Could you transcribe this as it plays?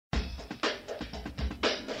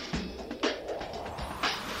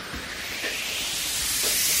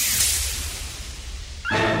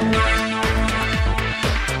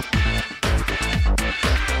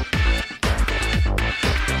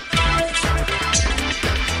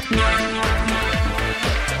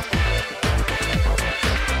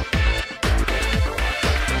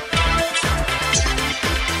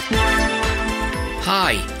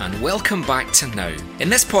Hi, and welcome back to Now. In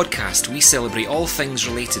this podcast, we celebrate all things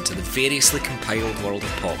related to the variously compiled world of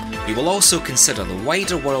pop. We will also consider the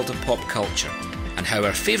wider world of pop culture and how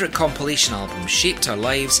our favourite compilation albums shaped our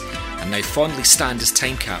lives and now fondly stand as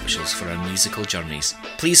time capsules for our musical journeys.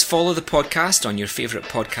 Please follow the podcast on your favourite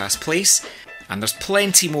podcast place, and there's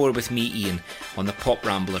plenty more with me, Ian, on the Pop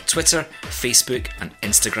Rambler Twitter, Facebook and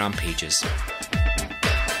Instagram pages.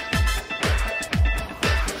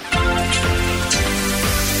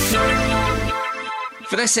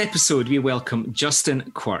 For this episode, we welcome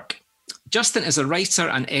Justin Quirk. Justin is a writer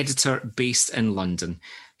and editor based in London.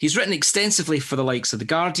 He's written extensively for the likes of The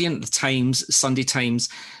Guardian, The Times, Sunday Times,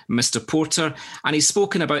 Mr. Porter, and he's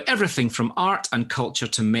spoken about everything from art and culture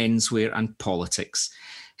to menswear and politics.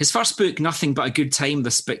 His first book, Nothing But a Good Time,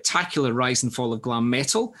 The Spectacular Rise and Fall of Glam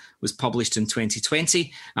Metal, was published in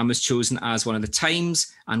 2020 and was chosen as one of the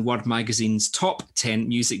Times and Word Magazine's top 10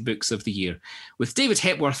 music books of the year, with David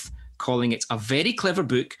Hepworth calling it a very clever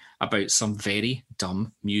book about some very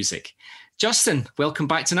dumb music. Justin, welcome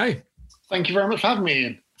back to Now. Thank you very much for having me,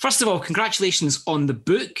 Ian. First of all, congratulations on the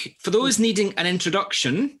book. For those needing an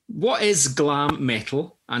introduction, what is glam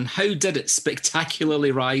metal and how did it spectacularly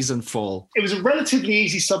rise and fall? It was a relatively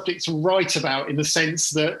easy subject to write about in the sense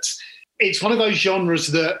that it's one of those genres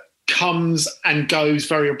that comes and goes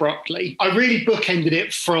very abruptly. I really bookended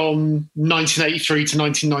it from 1983 to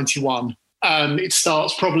 1991. It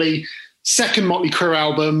starts probably second Motley Crue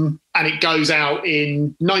album and it goes out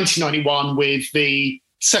in 1991 with the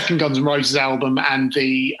second Guns N' Roses album and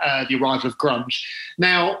the arrival of grunge.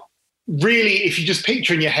 Now, really, if you just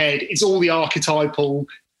picture in your head, it's all the archetypal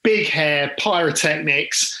big hair,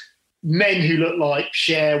 pyrotechnics, men who look like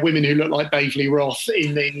Cher, women who look like David Lee Roth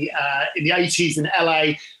in the 80s in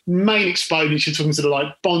LA. Main exponents, you're talking sort of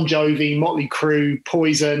like Bon Jovi, Motley Crue,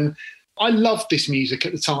 Poison. I loved this music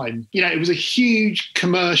at the time. You know, it was a huge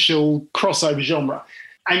commercial crossover genre.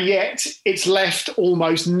 And yet it's left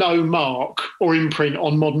almost no mark or imprint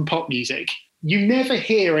on modern pop music. You never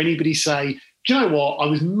hear anybody say, do you know what, I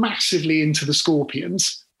was massively into the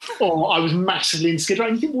Scorpions or I was massively into Skid Row.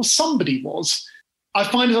 And you think, well, somebody was. I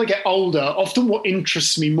find as I get older, often what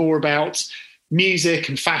interests me more about music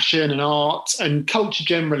and fashion and art and culture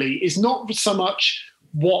generally is not so much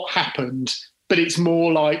what happened, but it's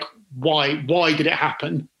more like, why did it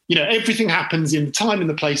happen? You know, everything happens in the time and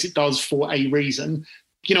the place it does for a reason.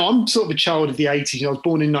 You know, I'm sort of a child of the 80s. You know, I was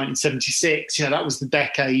born in 1976. You know, that was the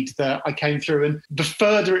decade that I came through. And the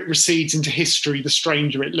further it recedes into history, the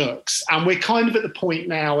stranger it looks. And we're kind of at the point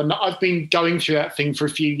now, and I've been going through that thing for a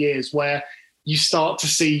few years, where you start to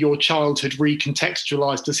see your childhood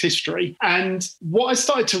recontextualized as history. And what I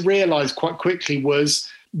started to realize quite quickly was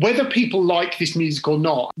whether people like this music or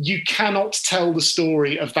not, you cannot tell the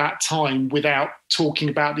story of that time without talking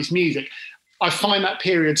about this music. I find that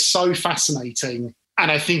period so fascinating, and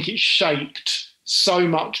I think it shaped so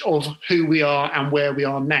much of who we are and where we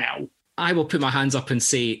are now. I will put my hands up and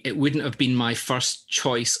say it wouldn't have been my first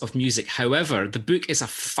choice of music. However, the book is a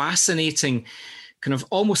fascinating kind of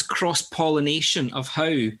almost cross-pollination of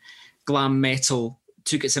how glam metal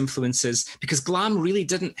took its influences, because glam really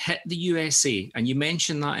didn't hit the USA, and you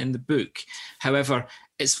mentioned that in the book. However,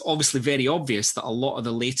 it's obviously very obvious that a lot of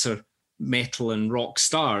the later metal and rock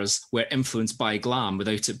stars were influenced by glam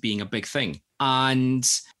without it being a big thing. And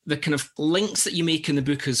the kind of links that you make in the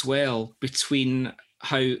book as well between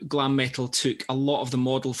how glam metal took a lot of the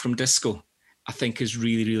model from disco, I think is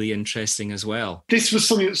really, really interesting as well. This was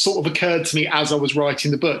something that sort of occurred to me as I was writing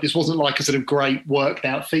the book. This wasn't like a sort of great worked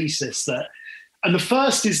out thesis and the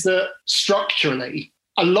first is that structurally,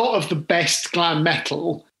 a lot of the best glam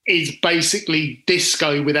metal is basically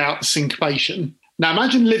disco without the syncopation. Now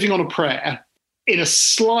imagine living on a prayer in a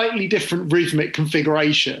slightly different rhythmic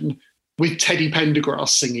configuration with Teddy Pendergrass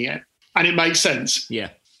singing it. And it makes sense. Yeah.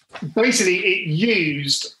 Basically, it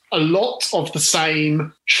used a lot of the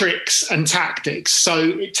same tricks and tactics. So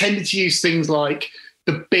it tended to use things like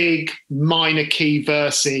the big minor key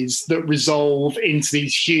verses that resolve into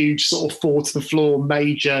these huge sort of four to the floor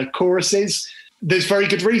major choruses. There's very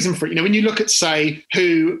good reason for it. You know, when you look at, say,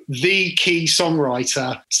 who the key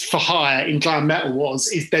songwriter for hire in glam metal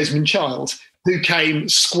was, is Desmond Child, who came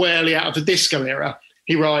squarely out of the disco era.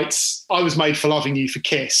 He writes, I Was Made for Loving You for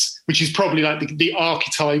Kiss, which is probably like the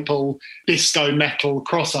archetypal disco metal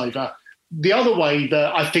crossover. The other way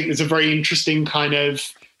that I think there's a very interesting kind of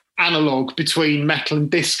analogue between metal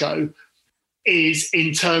and disco is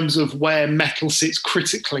in terms of where metal sits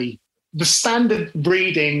critically. The standard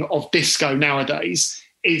reading of disco nowadays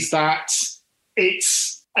is that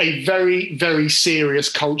it's a very, very serious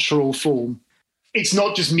cultural form. it's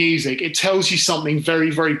not just music. It tells you something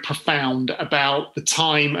very, very profound about the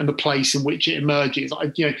time and the place in which it emerges.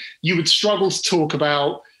 You would struggle to talk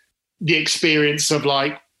about the experience of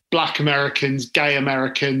like Black Americans, gay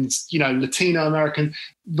Americans, Latino Americans,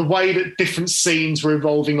 the way that different scenes were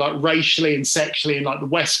evolving, like racially and sexually, in like the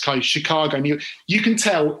West Coast, Chicago. And you can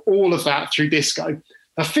tell all of that through disco.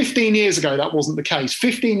 Now, 15 years ago, that wasn't the case.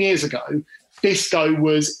 15 years ago, disco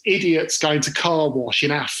was idiots going to car wash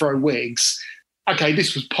in afro wigs. Okay,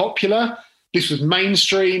 this was popular. This was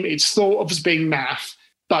mainstream. It's thought of as being naff,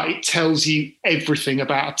 but it tells you everything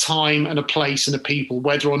about a time and a place and a people,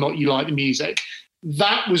 whether or not you like the music.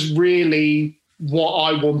 That was really what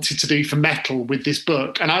I wanted to do for metal with this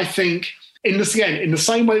book. And I think, in the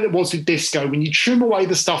same way that it was with disco, when you trim away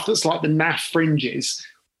the stuff that's like the naff fringes,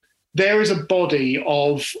 there is a body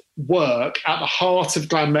of work at the heart of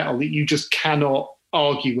glam metal that you just cannot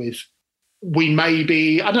argue with.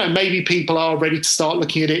 Maybe people are ready to start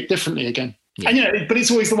looking at it differently again. Yeah. And, but it's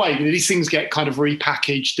always the way. These things get kind of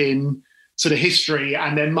repackaged in sort of history,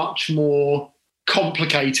 and they're much more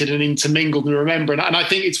complicated and intermingled and remember. And I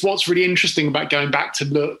think it's what's really interesting about going back to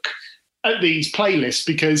look at these playlists,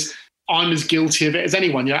 because I'm as guilty of it as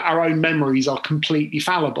anyone. Our own memories are completely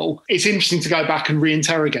fallible. It's interesting to go back and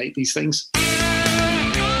reinterrogate these things.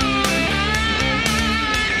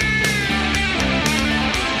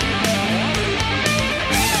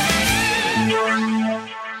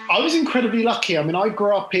 I was incredibly lucky. I mean, I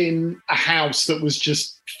grew up in a house that was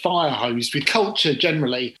just fire hosed with culture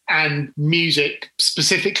generally and music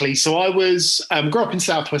specifically. So I grew up in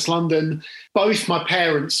southwest London. Both my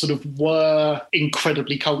parents sort of were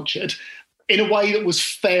incredibly cultured in a way that was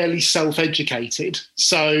fairly self-educated.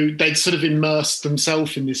 So they'd sort of immersed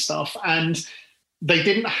themselves in this stuff. And they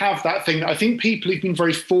didn't have that thing that I think people who've been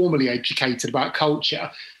very formally educated about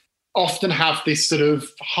culture often have, this sort of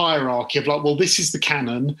hierarchy of like, well, this is the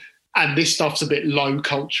canon and this stuff's a bit low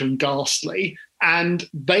culture and ghastly. And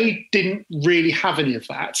they didn't really have any of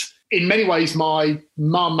that. In many ways, my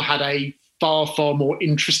mum had a far, far more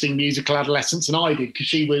interesting musical adolescence than I did, because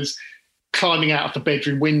she was climbing out of the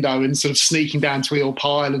bedroom window and sort of sneaking down to Eel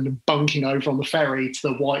Island and bunking over on the ferry to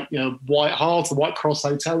the White Hart, the White Cross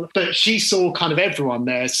Hotel. But she saw kind of everyone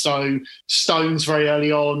there. So Stones very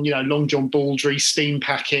early on, Long John Baldry, Steam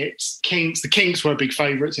Packets, Kinks. The Kinks were big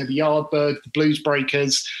favourites. The Yardbirds, the Blues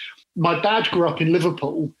Breakers. My dad grew up in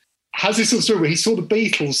Liverpool. Has this sort of story where he saw the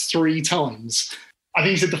Beatles 3 times. I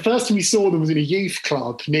think he said the first time he saw them was in a youth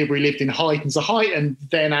club near where he lived in Huyton. So Huyton,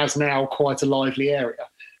 then as now, quite a lively area.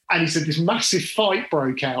 And he said this massive fight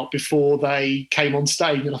broke out before they came on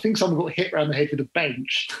stage. And I think someone got hit around the head with a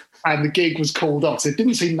bench and the gig was called off. So it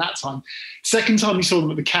didn't seem that time. Second time he saw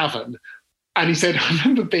them at the Cavern. And he said, I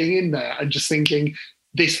remember being in there and just thinking,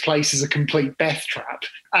 this place is a complete death trap.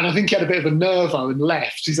 And I think he had a bit of a nervo and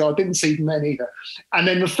left. He said, I didn't see them then either. And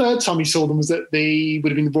then the third time he saw them was would have been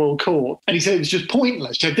the Royal Court. And he said it was just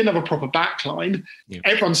pointless. They didn't have a proper backline. Yeah.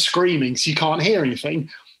 Everyone's screaming, so you can't hear anything.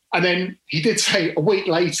 And then he did say a week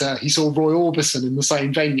later, he saw Roy Orbison in the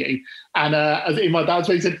same venue. And in my dad's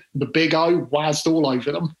way, he said, the Big O wazzed all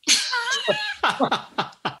over them.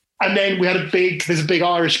 And then we had there's a big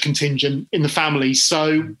Irish contingent in the family.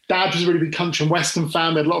 So Dad was a really big country and Western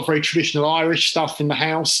fan. We had a lot of very traditional Irish stuff in the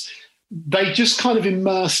house. They just kind of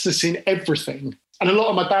immersed us in everything. And a lot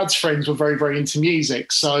of my dad's friends were very, very into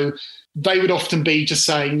music. So they would often be just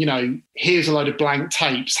saying, here's a load of blank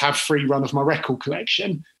tapes, have free run of my record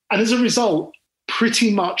collection. And as a result,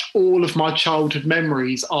 pretty much all of my childhood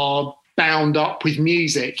memories are bound up with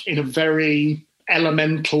music in a very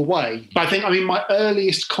elemental way. But my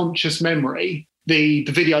earliest conscious memory, the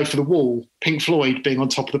video for The Wall, Pink Floyd being on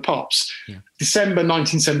Top of the Pops, December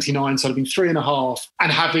 1979, so I'd have been 3.5,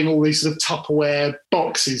 and having all these sort of Tupperware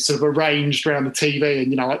boxes sort of arranged around the TV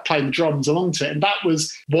and, like playing the drums along to it. And that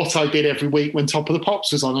was what I did every week when Top of the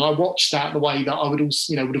Pops was on. And I watched that the way that I would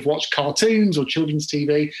also, would have watched cartoons or children's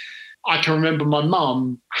TV. I can remember my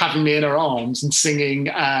mum having me in her arms and singing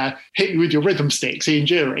Hit Me With Your Rhythm Sticks, Ian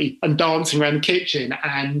Dury, and dancing around the kitchen.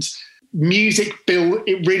 And music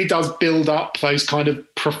it really does build up those kind of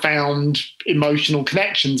profound emotional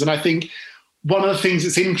connections. And I think one of the things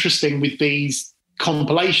that's interesting with these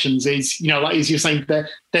compilations is, like as you're saying,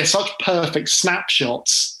 they're such perfect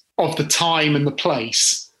snapshots of the time and the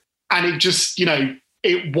place. And it just,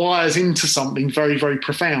 it wires into something very, very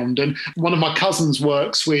profound. And one of my cousins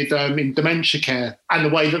works with in dementia care and the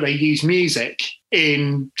way that they use music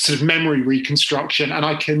in sort of memory reconstruction. And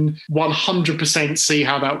I can 100% see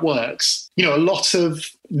how that works. A lot of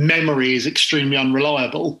memory is extremely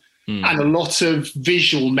unreliable. And a lot of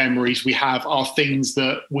visual memories we have are things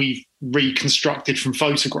that we've reconstructed from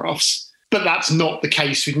photographs. But that's not the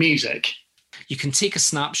case with music. You can take a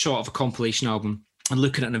snapshot of a compilation album and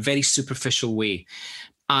look at it in a very superficial way.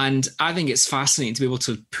 And I think it's fascinating to be able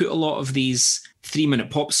to put a lot of these 3-minute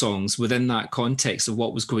pop songs within that context of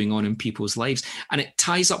what was going on in people's lives. And it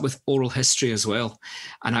ties up with oral history as well,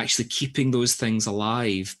 and actually keeping those things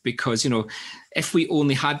alive. Because, if we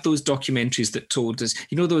only had those documentaries that told us,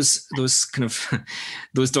 those kind of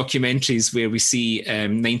those documentaries where we see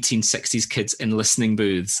 1960s kids in listening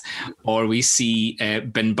booths, or we see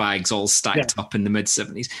bin bags all stacked up in the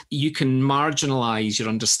mid-70s, you can marginalize your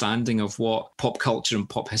understanding of what pop culture and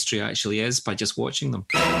pop history actually is by just watching them.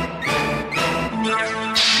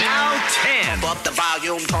 Now 10. Pump up the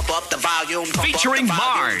volume, pump up the volume. Featuring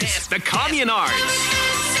Mars, the Communards.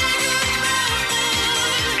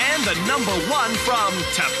 And the number 1 from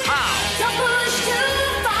T'Pau.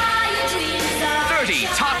 30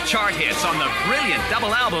 top chart hits on the brilliant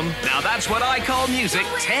double album. Now that's what I call music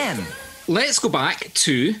 10. Let's go back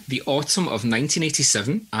to the autumn of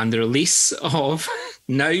 1987 and the release of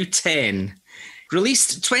Now 10.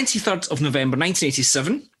 Released 23rd of November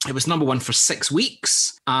 1987, it was number 1 for 6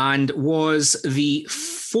 weeks and was the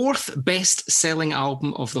 4th best-selling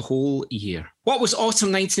album of the whole year. What was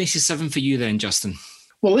autumn 1987 for you then, Justin?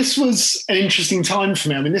 Well, this was an interesting time for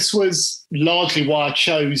me. I mean, this was largely why I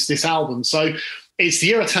chose this album. So it's the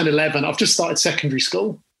year I turned 11. I've just started secondary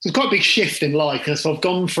school. So it's quite a big shift in life. And so I've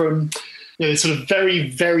gone from sort of very,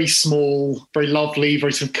 very small, very lovely,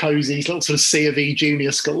 very sort of cosy, little sort of C of E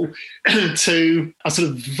junior school to a sort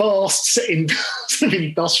of vast sort of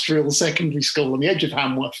industrial secondary school on the edge of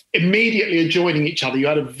Hamworth. Immediately adjoining each other, you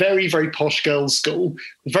had a very, very posh girls' school,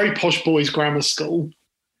 a very posh boys' grammar school,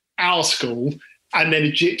 our school, and then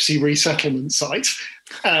a gypsy resettlement site,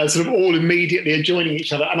 sort of all immediately adjoining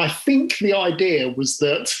each other. And I think the idea was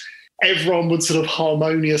that everyone would sort of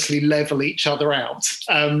harmoniously level each other out.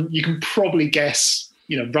 You can probably guess,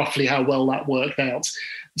 roughly how well that worked out.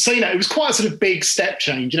 So, it was quite a sort of big step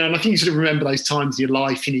change, and I think you sort of remember those times in your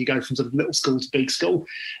life, you go from sort of little school to big school.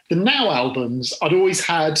 The Now albums, I'd always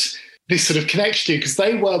had this sort of connection to, because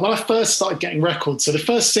they were, when I first started getting records, so the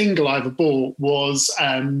first single I ever bought was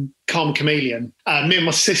Karma Chameleon. Me and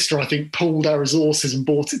my sister, I think, pooled our resources and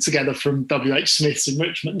bought it together from W.H. Smith's in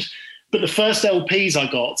Richmond. But the first LPs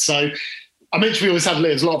I got, so I mentioned we always had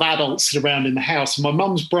there's a lot of adults around in the house. And my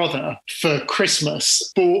mum's brother, for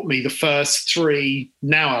Christmas, bought me the first 3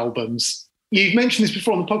 Now albums. You've mentioned this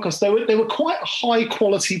before on the podcast. They were quite a high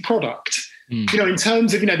quality product. In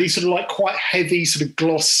terms of, these sort of like quite heavy sort of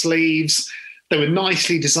gloss sleeves. They were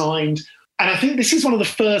nicely designed. And I think this is one of the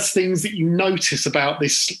first things that you notice about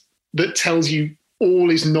this that tells you all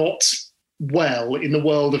is not well in the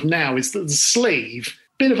world of Now, is that the sleeve,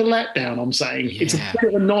 bit of a letdown, I'm saying. Yeah. It's a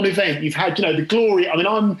bit of a non-event. You've had, the glory. I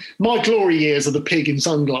mean, my glory years are the pig in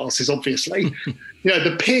sunglasses, obviously.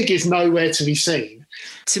 The pig is nowhere to be seen.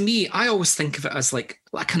 To me, I always think of it as like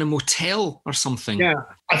a kind of motel or something. Yeah.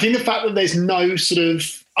 I think the fact that there's no sort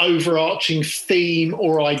of overarching theme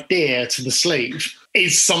or idea to the sleeve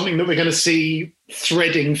is something that we're going to see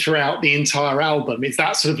threading throughout the entire album. It's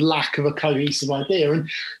that sort of lack of a cohesive idea. And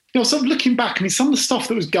sort of looking back, I mean, some of the stuff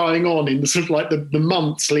that was going on in the sort of like the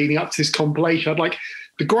months leading up to this compilation, I'd like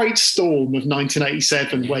the Great Storm of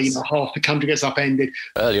 1987, where half the country gets upended.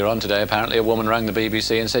 Earlier on today, apparently, a woman rang the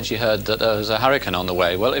BBC and said she heard that there was a hurricane on the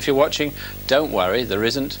way. Well, if you're watching, don't worry, there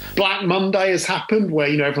isn't. Black Monday has happened, where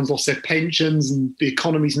everyone's lost their pensions and the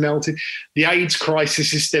economy's melted. The AIDS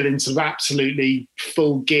crisis is still in sort of absolutely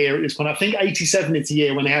full gear at this point. I think 87 is the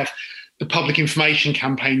year when they have the public information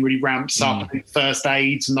campaign really ramps up. I think First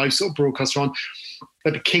Aids and those sort of broadcasts are on.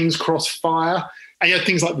 But the King's Cross fire. And you had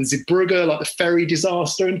things like the Zeebrugge, like the ferry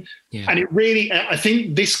disaster. And it really, I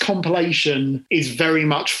think this compilation is very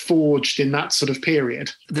much forged in that sort of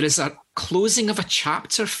period. There is a closing of a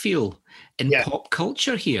chapter feel in pop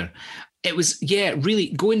culture here. It was, really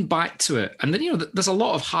going back to it. And then, there's a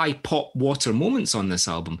lot of high pop water moments on this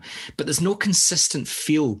album, but there's no consistent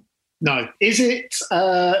feel. No. Is it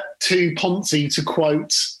too poncy to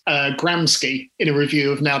quote Gramsci in a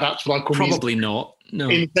review of Now That's What I Call Music? Probably not. No.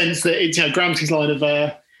 In the sense that it's Gramsci's line of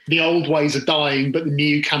the old ways are dying, but the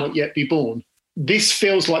new cannot yet be born. This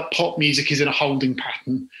feels like pop music is in a holding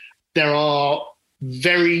pattern. There are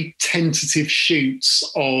very tentative shoots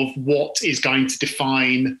of what is going to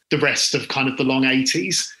define the rest of kind of the long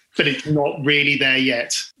 80s, but it's not really there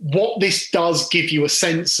yet. What this does give you a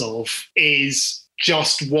sense of is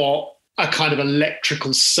just what a kind of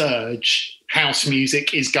electrical surge house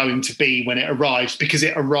music is going to be when it arrives, because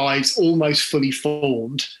it arrives almost fully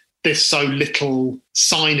formed. There's so little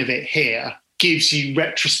sign of it here. gives you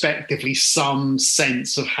retrospectively some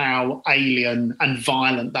sense of how alien and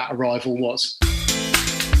violent that arrival was.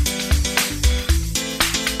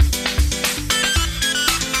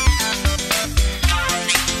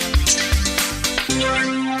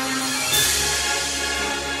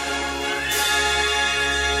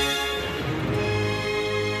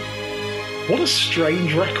 What a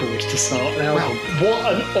strange record to start an album.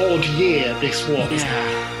 What an odd year this was.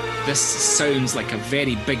 Yeah. This sounds like a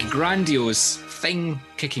very big, grandiose thing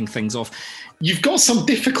kicking things off. You've got some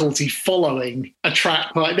difficulty following a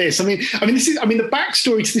track like this. I mean, the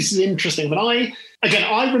backstory to this is interesting. But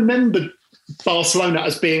I remember Barcelona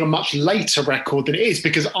as being a much later record than it is,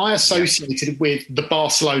 because I associated it with the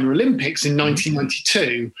Barcelona Olympics in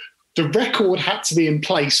 1992. The record had to be in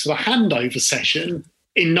place for the handover session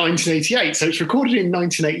in 1988. So it's recorded in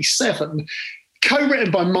 1987,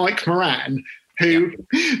 co-written by Mike Moran, who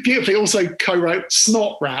beautifully also co-wrote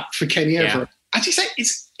Snot Rap for Kenny Everett. As you say,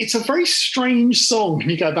 it's a very strange song when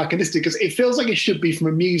you go back and listen to it, because it feels like it should be from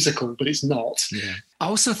a musical, but it's not. Yeah. I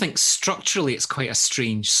also think structurally it's quite a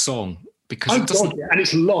strange song, because and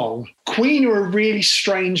it's long. Queen are a really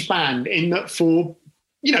strange band in that, for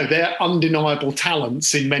their undeniable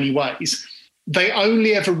talents in many ways, they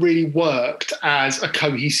only ever really worked as a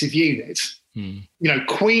cohesive unit.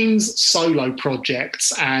 Queen's solo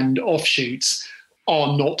projects and offshoots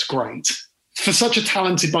are not great. For such a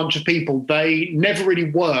talented bunch of people, they never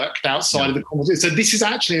really worked outside of the comedy. So this is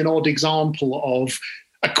actually an odd example of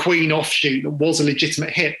a Queen offshoot that was a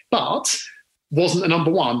legitimate hit, but wasn't the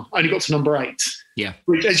number one, only got to number 8. Yeah.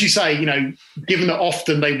 Which, as you say, given that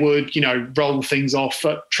often they would, roll things off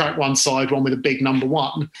at track one side, one with a big number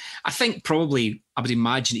one. I think probably, I would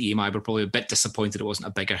imagine EMI were probably a bit disappointed it wasn't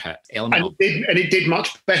a bigger hit. And it did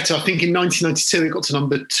much better. I think in 1992 it got to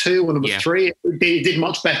number 2 or number 3. It did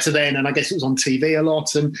much better then, and I guess it was on TV a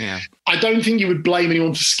lot. And I don't think you would blame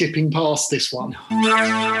anyone for skipping past this one.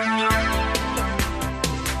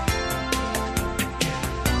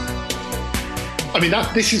 I mean,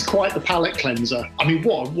 this is quite the palate cleanser. I mean,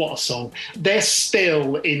 what a song. They're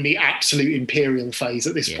still in the absolute imperial phase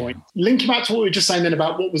at this point. Linking back to what we were just saying then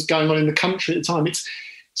about what was going on in the country at the time, it's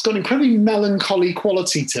got an incredibly melancholy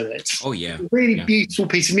quality to it. Oh, yeah. A really beautiful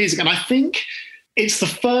piece of music. And I think it's the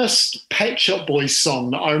first Pet Shop Boys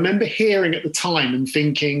song that I remember hearing at the time and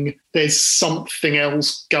thinking there's something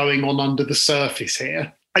else going on under the surface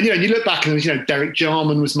here. And, you look back and, Derek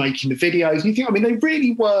Jarman was making the videos. And you think, I mean, they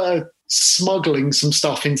really were smuggling some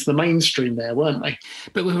stuff into the mainstream there, weren't they?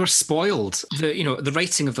 But we were spoiled. The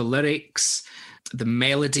writing of the lyrics, the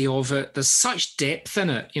melody of it, there's such depth in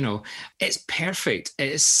it. It's perfect. It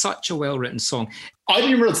is such a well-written song. I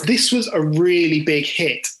didn't realise this was a really big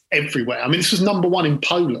hit everywhere. I mean, this was number 1 in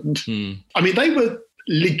Poland. I mean, they were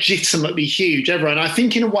legitimately huge everywhere. And I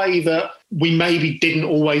think in a way that we maybe didn't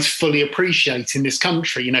always fully appreciate in this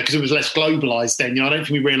country, because it was less globalised then. I don't think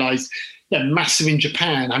we realised massive in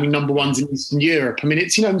Japan, having number 1s in Eastern Europe. I mean,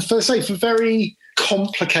 it's, for very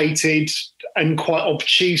complicated and quite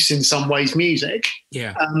obtuse in some ways music.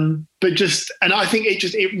 Yeah. But I think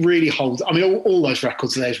it really holds. I mean, all those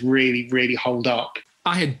records of theirs really, really hold up.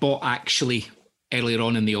 I had bought Actually earlier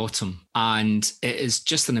on in the autumn, and it is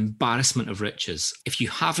just an embarrassment of riches. If you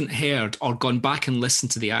haven't heard or gone back and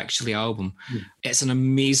listened to the Actually album, it's an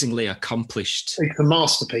amazingly accomplished It's a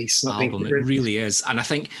masterpiece. album. It really is. And I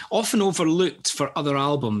think often overlooked for other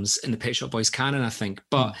albums in the Pet Shop Boys canon, I think.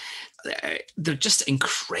 But they're just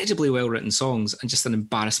incredibly well-written songs and just an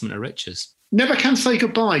embarrassment of riches. Never Can Say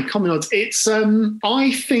Goodbye, Communards. It's,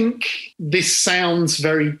 I think this sounds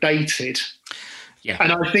very dated. Yeah.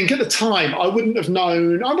 And I think at the time, I wouldn't have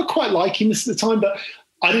known. I was quite liking this at the time, but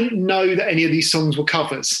I didn't know that any of these songs were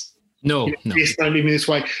covers. No. This Don't Leave Me This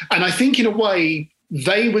Way. And I think in a way,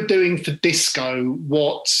 they were doing for disco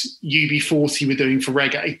what UB40 were doing for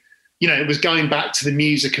reggae. It was going back to the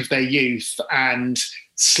music of their youth and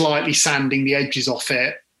slightly sanding the edges off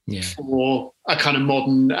it for a kind of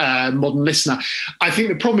modern listener. I think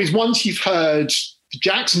the problem is once you've heard the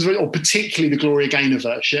Jacksons, or particularly the Gloria Gaynor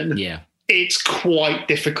version, it's quite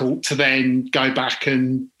difficult to then go back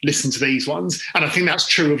and listen to these ones. And I think that's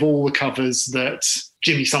true of all the covers that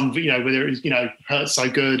Jimmy Somerville, whether it's, Hurts So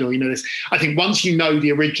Good or, this. I think once you know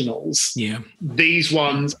the originals, these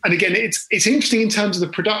ones, and again, it's interesting in terms of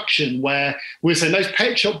the production where we're saying those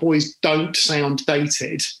Pet Shop Boys don't sound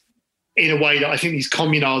dated in a way that I think these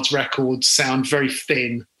Communards records sound very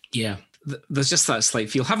thin. Yeah, there's just that slight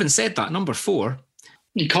feel. Having said that, number 4...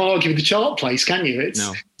 You can't argue with the chart place, can you?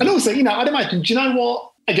 No. And also, I'd imagine, do you know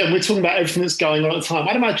what? Again, we're talking about everything that's going on at the time.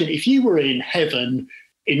 I'd imagine if you were in heaven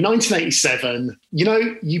in 1987,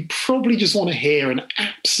 you probably just want to hear an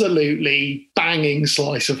absolutely banging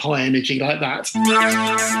slice of high energy like that.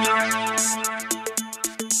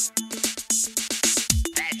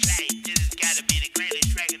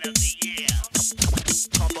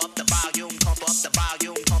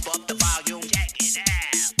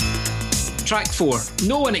 Track 4.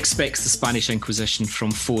 No one expects the Spanish Inquisition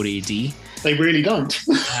from 4 AD. They really don't.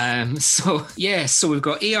 So we've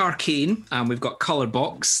got A.R. Kane and we've got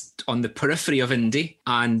Colourbox on the periphery of indie,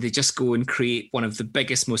 and they just go and create one of the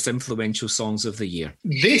biggest, most influential songs of the year.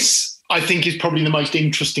 This, I think, is probably the most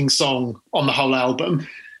interesting song on the whole album.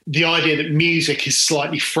 The idea that music is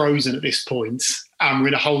slightly frozen at this point and we're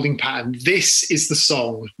in a holding pattern. This is the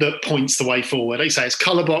song that points the way forward. They say it's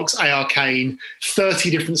Colourbox, A.R. Kane, 30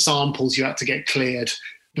 different samples you had to get cleared.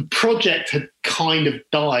 The project had kind of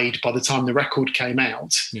died by the time the record came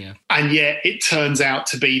out. Yeah. And yet it turns out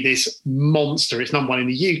to be this monster. It's number one in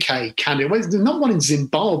the UK, Canada. It's number one in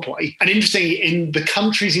Zimbabwe. And interestingly, in the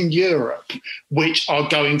countries in Europe, which are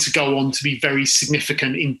going to go on to be very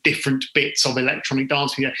significant in different bits of electronic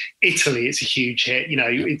dance music. Italy, it's a huge hit.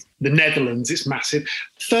 It's the Netherlands, it's massive.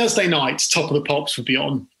 Thursday nights, Top of the Pops would be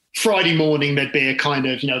on. Friday morning, there'd be a kind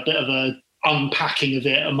of, a bit of a unpacking of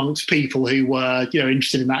it amongst people who were,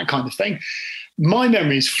 interested in that kind of thing. My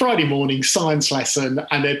memory is Friday morning science lesson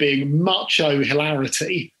and there being macho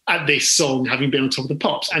hilarity at this song having been on Top of the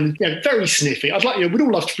Pops, and very sniffy. We'd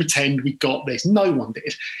all love to pretend we got this. No one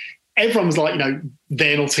did. Everyone was like,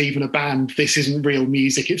 they're not even a band. This isn't real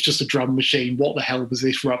music. It's just a drum machine. What the hell was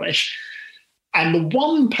this rubbish? And the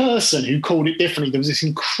one person who called it differently, there was this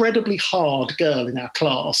incredibly hard girl in our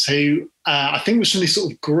class who I think was from this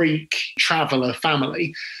sort of Greek traveller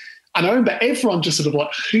family. And I remember everyone just sort of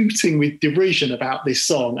like hooting with derision about this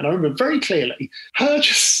song. And I remember very clearly her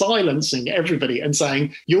just silencing everybody and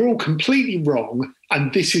saying, you're all completely wrong.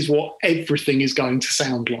 And this is what everything is going to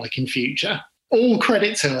sound like in future. All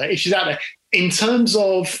credit to her if she's out there. In terms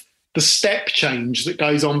of the step change that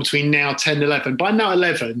goes on between now 10, 11. By now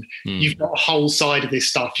 11, you've got a whole side of this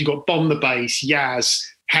stuff. You've got Bomb the Bass, Yaz,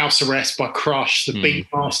 House Arrest by Crush, the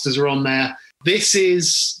Beatmasters are on there. This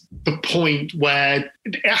is the point where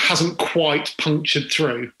it hasn't quite punctured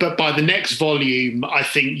through. But by the next volume, I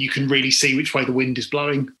think you can really see which way the wind is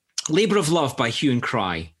blowing. Labour of Love by Hue and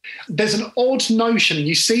Cry. There's an odd notion, and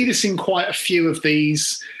you see this in quite a few of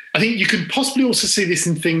these. I think you could possibly also see this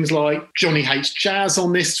in things like Johnny Hates Jazz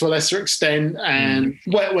on this to a lesser extent, and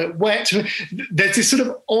Wet, Wet, Wet. There's this sort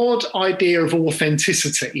of odd idea of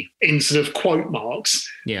authenticity in sort of quote marks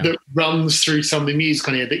that runs through some of the music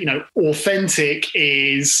on here, that, authentic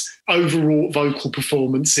is overwrought vocal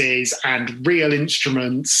performances and real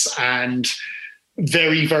instruments and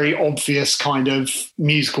very, very obvious kind of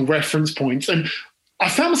musical reference points. And I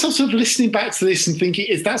found myself sort of listening back to this and thinking,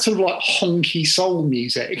 is that sort of like honky soul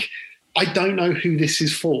music? I don't know who this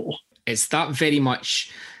is for. It's that very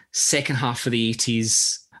much second half of the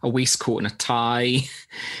 80s, a waistcoat and a tie.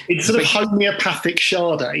 It's sort of homeopathic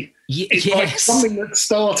Sade. It's like something that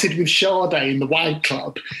started with Sade in the WAG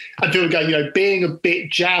Club. And people go, being a bit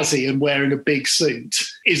jazzy and wearing a big suit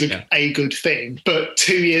is a good thing. But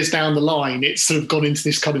 2 years down the line, it's sort of gone into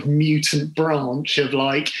this kind of mutant branch of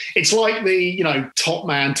it's like the, Top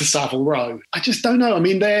Man to Savile Row. I just don't know. I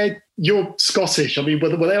mean, you're Scottish. I mean, were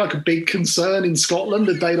they like a big concern in Scotland?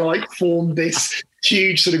 Did they form this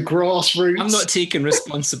huge sort of grassroots? I'm not taking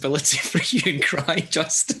responsibility for Hue and Cry,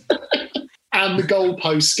 Justin. And the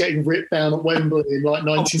goalposts getting ripped down at Wembley in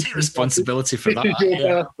 19... take responsibility for that. This is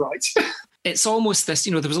your birthright. It's almost this,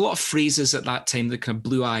 there was a lot of phrases at that time, the kind of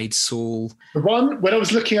blue-eyed soul. The one, when I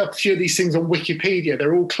was looking up a few of these things on Wikipedia,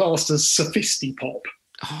 they're all classed as sophisti-pop.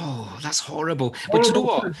 Oh, that's horrible. But you know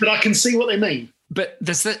what? But I can see what they mean. But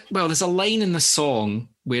there's a line in the song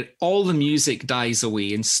where all the music dies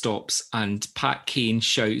away and stops, and Pat Kane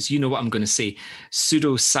shouts, you know what I'm going to say,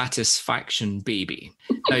 pseudo-satisfaction, baby.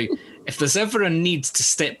 Now, if there's ever a need to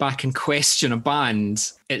step back and question a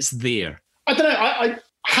band, it's there. I don't know. I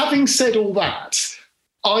having said all that,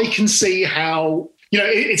 I can see how,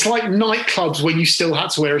 it's like nightclubs when you still had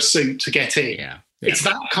to wear a suit to get in. Yeah. It's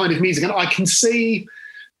that kind of music. And I can see,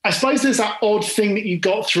 I suppose there's that odd thing that you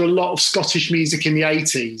got through a lot of Scottish music in the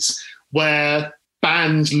 80s where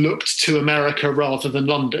bands looked to America rather than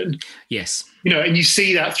London. Yes. And you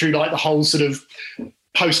see that through the whole sort of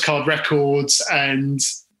Postcard Records and,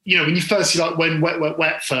 when you first see when Wet, Wet,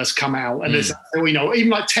 Wet first come out and there's, even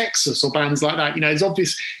like Texas or bands like that, it's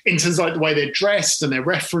obvious in terms of the way they're dressed and their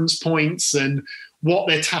reference points and what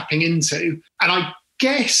they're tapping into. And I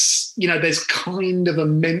guess, there's kind of a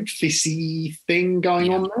Memphis-y thing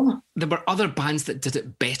going on there. There were other bands that did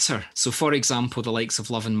it better. So, for example, the likes of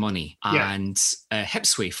Love and Money and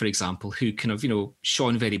Hipsway, for example, who kind of,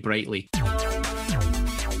 shone very brightly.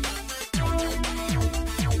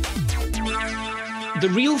 The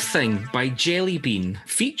Real Thing by Jelly Bean,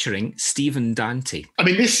 featuring Stephen Dante. I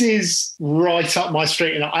mean, this is right up my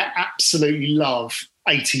street, and I absolutely love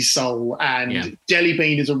 80s soul. And Jelly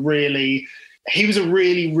Bean is he was a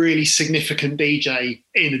really, really significant DJ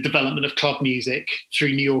in the development of club music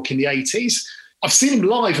through New York in the 80s. I've seen him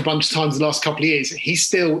live a bunch of times the last couple of years. He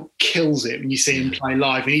still kills it when you see him play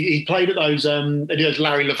live. And he played at those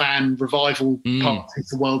Larry Levan revival parties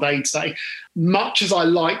for World AIDS Day. Much as I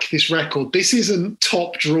like this record, this isn't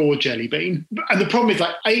top drawer Jelly Bean. And the problem is,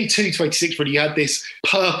 like, 82 to 86, really, you had this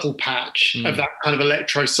purple patch of that kind of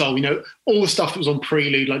electro soul. All the stuff that was on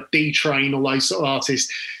Prelude, like D-Train, all those sort of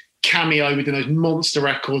artists, Cameo within those monster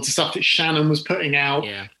records, the stuff that Shannon was putting out,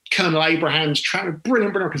 Colonel Abraham's track,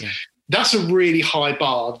 brilliant records. That's a really high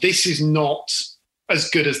bar. This is not as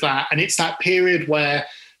good as that. And it's that period where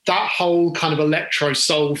that whole kind of electro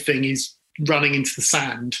soul thing is running into the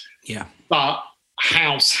sand. Yeah. But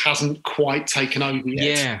house hasn't quite taken over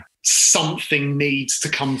yet. Yeah. Something needs to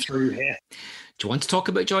come through here. Do you want to talk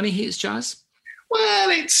about Johnny Hates Jazz? Well,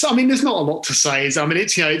 there's not a lot to say. It's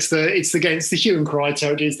the hue and cry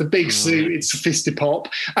territory. It's the big suit. It's sophisti-pop.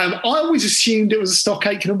 I always assumed it was a Stock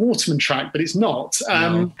Aitken and Waterman track, but it's not.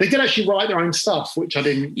 No. They did actually write their own stuff, which I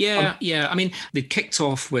didn't. Yeah. I mean, they kicked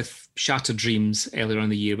off with Shattered Dreams earlier in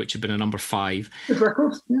the year, which had been a number 5. Good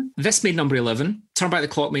record, yeah. This made number 11. Turn Back the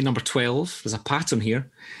Clock made number 12. There's a pattern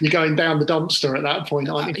here. You're going down the dumpster at that point,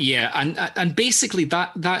 aren't you? And basically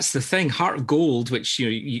that's the thing. Heart of Gold, which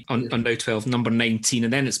on Now 12, number 19,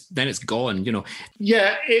 and then it's gone.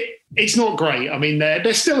 Yeah, it's not great. I mean,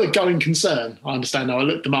 they're still a going concern. I understand now. I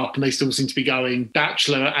looked them up, and they still seem to be going.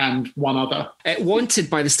 Bachelor and one other. Wanted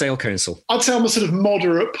by the Style Council. I'd say I'm a sort of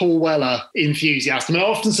moderate Paul Weller enthusiast. I mean, I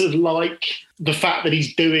often sort of like the fact that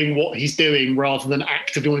he's doing what he's doing rather than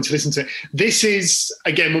actively wanting to listen to it. This is,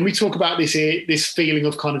 again, when we talk about this feeling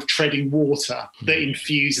of kind of treading water that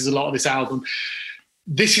infuses a lot of this album,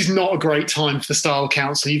 this is not a great time for the Style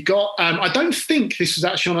Council. You've got, I don't think this was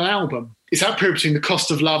actually on an album. It's that period between The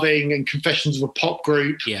Cost of Loving and Confessions of a Pop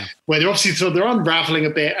Group, where they're obviously they're unraveling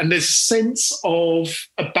a bit, and there's a sense of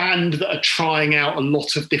a band that are trying out a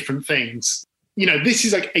lot of different things. This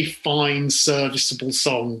is like a fine, serviceable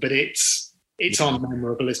song, but it's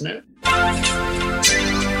unmemorable, isn't it? A brand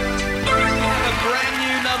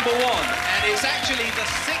new number 1, and it's actually the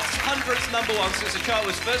 600th number 1 since the chart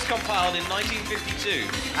was first compiled in 1952.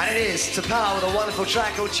 And it is T'Pau with a wonderful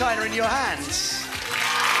track called China in Your Hands.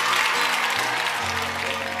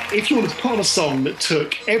 If you wanted to put on a song that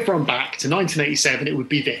took everyone back to 1987, it would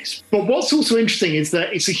be this. But what's also interesting is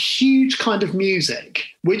that it's a huge kind of music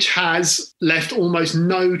which has left almost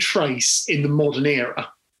no trace in the modern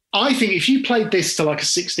era. I think if you played this to like a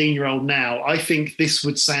 16-year-old now, I think this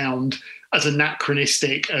would sound as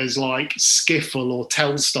anachronistic as like Skiffle or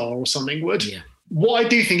Telstar or something would. Yeah. What I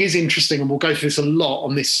do think is interesting, and we'll go through this a lot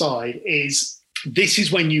on this side, is this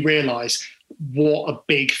is when you realise what a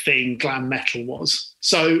big thing glam metal was.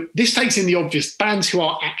 So this takes in the obvious bands who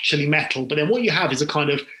are actually metal, but then what you have is a kind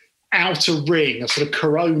of outer ring, a sort of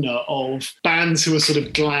corona of bands who are sort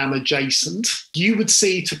of glam adjacent. You would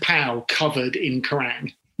see T'Pau covered in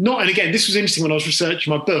Kerrang! And again, this was interesting when I was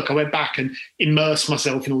researching my book. I went back and immersed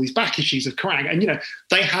myself in all these back issues of Kerrang! And,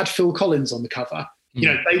 they had Phil Collins on the cover.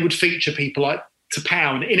 They would feature people like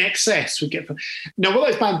T'Pau, and In Excess would get... Now,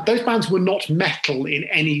 well, those bands were not metal in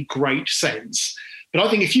any great sense. But I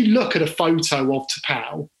think if you look at a photo of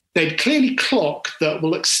T'Pau, they'd clearly clock that,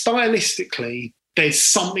 well, look, stylistically, there's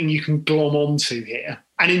something you can glom onto here.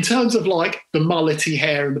 And in terms of like the mullety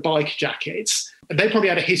hair and the biker jackets, they probably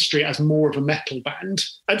had a history as more of a metal band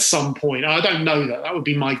at some point. I don't know that. That would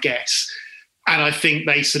be my guess. And I think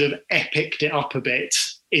they sort of epicked it up a bit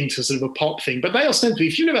into sort of a pop thing. But they ostensibly,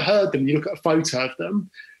 if you've never heard them, you look at a photo of them,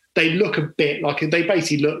 they look a bit like, they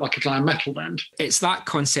basically look like a glam metal band. It's that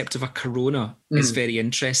concept of a corona is very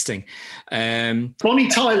interesting. Bonnie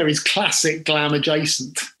Tyler is classic glam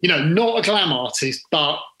adjacent. Not a glam artist,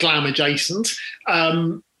 but glam adjacent.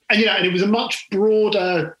 And it was a much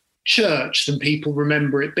broader church than people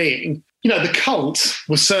remember it being. The Cult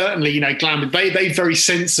was certainly, glam. They very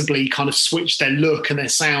sensibly kind of switched their look and their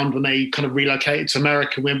sound when they kind of relocated to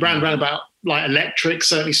America. We went round about like Electric,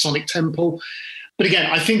 certainly Sonic Temple. But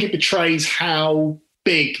again, I think it betrays how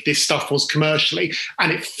big this stuff was commercially,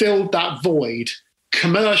 and it filled that void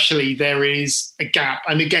commercially there is a gap.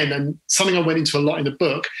 And again, and something I went into a lot in the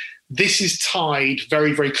book, this is tied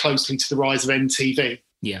very, very closely to the rise of MTV.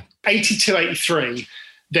 Yeah. 82, 83,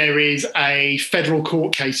 there is a federal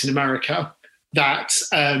court case in America that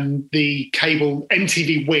the cable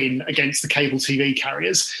MTV win against the cable TV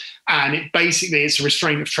carriers. And it's a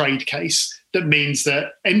restraint of trade case that means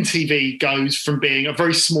that MTV goes from being a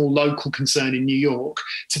very small local concern in New York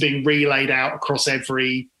to being relayed out across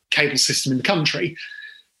every cable system in the country.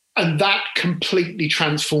 And that completely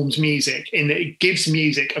transforms music in that it gives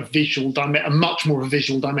music a much more of a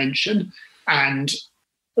visual dimension. And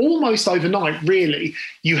almost overnight, really,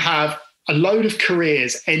 you have a load of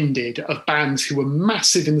careers ended of bands who were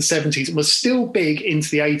massive in the 70s and were still big into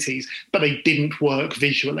the 80s, but they didn't work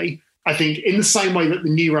visually. I think in the same way that the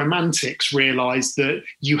New Romantics realised that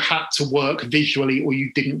you had to work visually or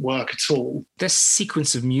you didn't work at all. This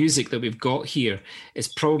sequence of music that we've got here is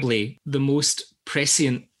probably the most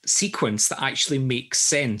prescient sequence that actually makes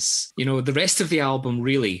sense. You know, the rest of the album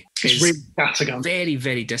really is really scattergun. Very,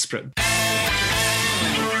 very disparate.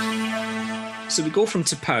 So we go from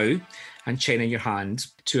T'Pau and China in Your Hand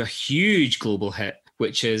to a huge global hit,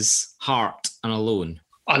 which is Heart and Alone.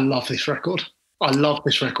 I love this record. I love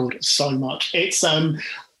this record so much. It's I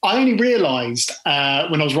only realised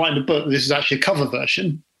when I was writing the book that this is actually a cover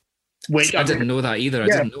version. Which I didn't know that either. I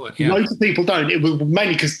didn't know it. Yeah. Most people don't. It was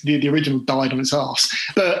mainly because the original died on its arse.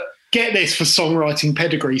 But get this for songwriting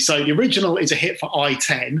pedigree. So the original is a hit for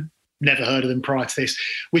I-10. Never heard of them prior to this,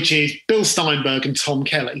 which is Bill Steinberg and Tom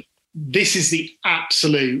Kelly. This is the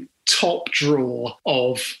absolute top drawer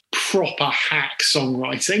of proper hack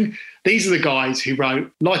songwriting. These are the guys who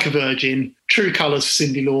wrote Like a Virgin, True Colours for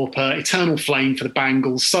Cyndi Lauper, Eternal Flame for the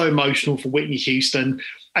Bangles, So Emotional for Whitney Houston.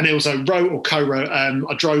 And they also wrote or co-wrote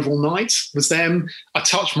I Drove All Night was them, I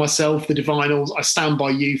Touched Myself, the Divinyls, I Stand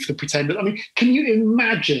By You for the Pretenders. I mean, can you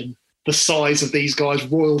imagine the size of these guys'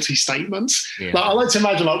 royalty statements? Yeah. Like, I like to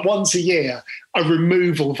imagine like once a year, a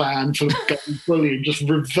removal van full of gold bullion just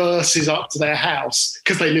reverses up to their house,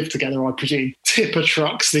 because they live together, I presume, tipper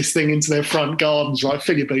trucks this thing into their front gardens, right?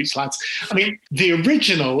 Fill your boots, lads. I mean, the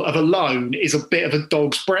original of Alone is a bit of a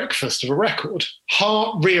dog's breakfast of a record.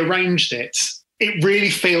 Heart rearranged it. It really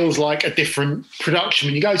feels like a different production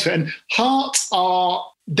when you go to it. And Heart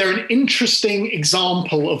they're an interesting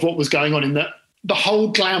example of what was going on in that the whole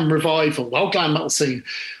glam revival, the whole glam metal scene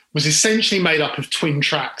was essentially made up of twin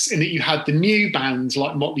tracks, in that you had the new bands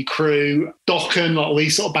like Motley Crue, Dokken, like all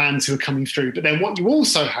these sort of bands who were coming through. But then what you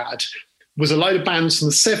also had was a load of bands from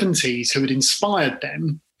the 70s who had inspired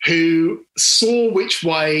them, who saw which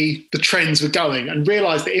way the trends were going and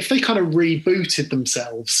realised that if they kind of rebooted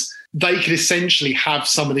themselves, they could essentially have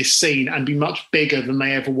some of this scene and be much bigger than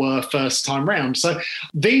they ever were first time round. So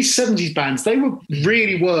these 70s bands, they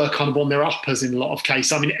really were kind of on their uppers in a lot of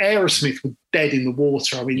cases. I mean, Aerosmith were dead in the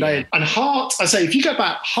water. I mean, and Heart, I say, if you go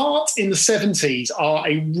back, Heart in the 70s are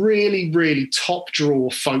a really, really top draw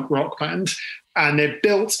folk rock band. And they're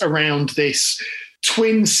built around this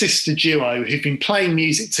twin sister duo who've been playing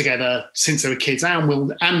music together since they were kids. Ann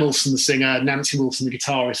Wilson, the singer, Nancy Wilson, the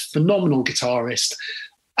guitarist, phenomenal guitarist.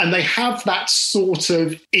 And they have that sort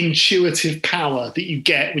of intuitive power that you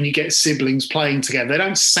get when you get siblings playing together. They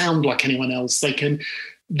don't sound like anyone else.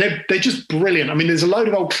 They're just brilliant. I mean, there's a load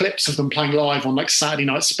of old clips of them playing live on like Saturday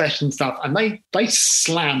Night Special and stuff, and they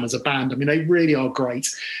slam as a band. I mean, they really are great.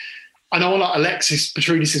 I know like Alexis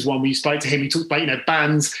Petridis' one where you spoke to him, he talked about, you know,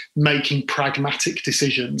 bands making pragmatic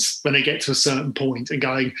decisions when they get to a certain point and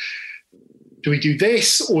going, do we do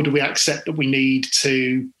this or do we accept that we need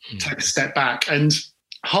to take a step back? And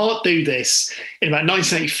Heart do this in about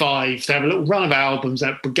 1985. They have a little run of albums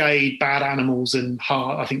at Brigade, Bad Animals, and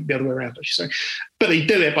Heart. I think the other way around, I should say. But they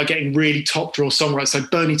do it by getting really top draw songwriters. So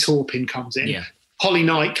Bernie Taupin comes in. Yeah. Holly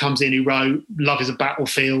Knight comes in, who wrote Love is a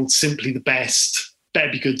Battlefield, Simply the Best,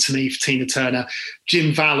 Better Be Good to Me for Tina Turner.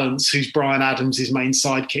 Jim Vallance, who's Bryan Adams' main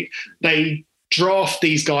sidekick. They draft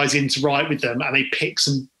these guys in to write with them, and they pick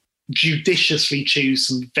some, judiciously choose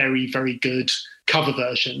some very, very good cover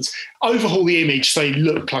versions, overhaul the image so they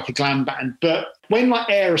look like a glam band. But when like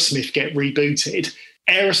Aerosmith get rebooted,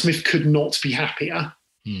 Aerosmith could not be happier.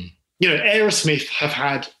 You know, Aerosmith have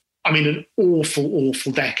had, I mean, an awful,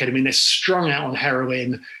 awful decade. I mean, they're strung out on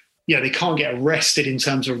heroin. You know, they can't get arrested in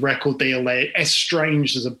terms of a record deal. They're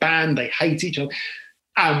estranged as a band. They hate each other.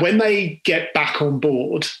 And when they get back on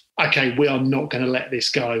board, okay, we are not going to let this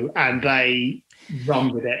go. And they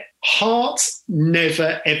run with it. Heart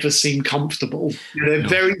never, ever seem comfortable. They're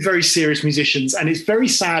very, very serious musicians. And it's very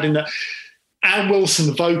sad in that Ann Wilson,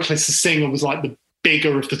 the vocalist, the singer, was like the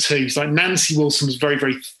bigger of the two. So like Nancy Wilson was very,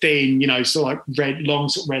 very thin, you know, sort of like red, long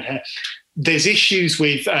sort of red hair. there's issues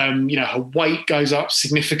with, her weight goes up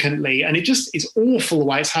significantly, and it just is awful the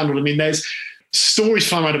way it's handled. I mean, there's stories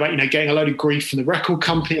flying around about, getting a load of grief from the record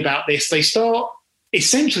company about this. They start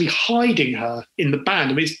essentially hiding her in the band.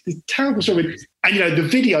 I mean, it's a terrible story. And, the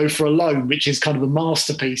video for Alone, which is kind of a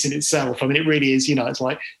masterpiece in itself. I mean, it really is, it's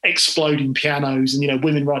like exploding pianos and,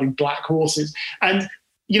 women riding black horses. And,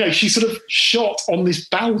 she's sort of shot on this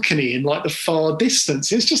balcony in like the far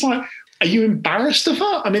distance. It's just like, are you embarrassed of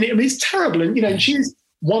her? I mean, it's terrible. And, and she's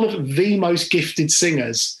one of the most gifted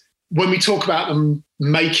singers. When we talk about them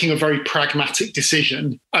making a very pragmatic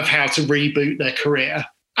decision of how to reboot their career,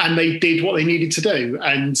 and they did what they needed to do,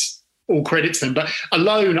 and all credit to them. But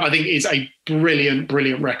Alone, I think, is a brilliant,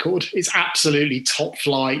 brilliant record. It's absolutely top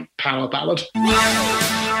flight power ballad.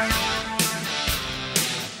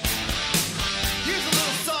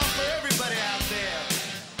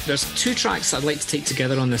 There's two tracks I'd like to take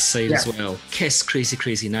together on this side as well. Kiss, Crazy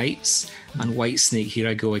Crazy Nights, and Whitesnake, Here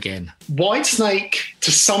I Go Again. Whitesnake,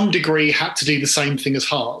 to some degree, had to do the same thing as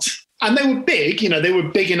Heart. And they were big, they were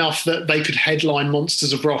big enough that they could headline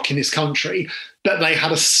Monsters of Rock in this country, but they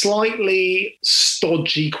had a slightly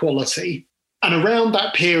stodgy quality. And around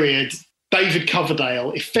that period, David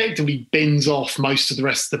Coverdale effectively bins off most of the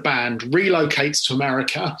rest of the band, relocates to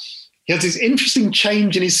America. He has this interesting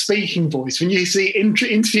change in his speaking voice. When you see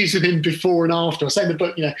interviews with him before and after, I say in the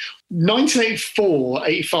book, 1984,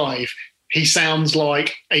 85, he sounds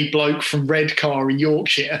like a bloke from Redcar in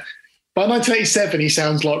Yorkshire. By 1987, he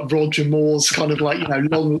sounds like Roger Moore's kind of like,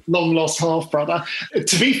 long lost half-brother.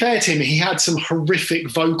 To be fair to him, he had some horrific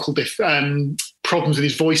vocal problems with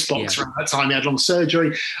his voice box around that time. He had long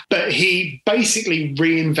surgery. But he basically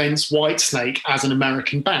reinvents Whitesnake as an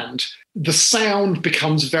American band. The sound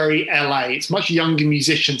becomes very LA. It's much younger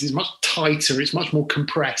musicians. It's much tighter. It's much more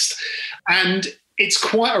compressed. And it's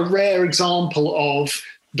quite a rare example of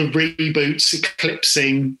the reboots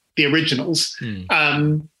eclipsing the originals.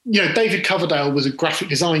 David Coverdale was a graphic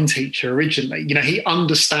design teacher originally. He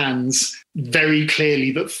understands very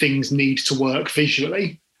clearly that things need to work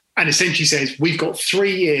visually, and essentially says, we've got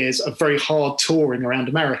 3 years of very hard touring around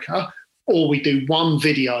America, or we do one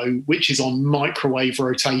video which is on microwave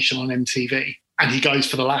rotation on MTV. And he goes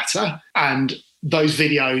for the latter, and those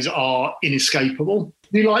videos are inescapable.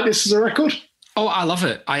 Do you like this as a record? Oh, I love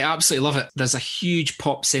it. I absolutely love it. There's a huge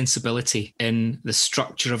pop sensibility in the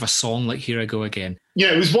structure of a song like Here I Go Again.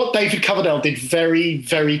 It was what David Coverdale did very,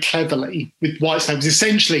 very cleverly with Whitesnake. Was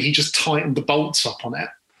essentially he just tightened the bolts up on it.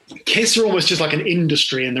 Kiss are almost just like an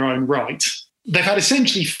industry in their own right. They've had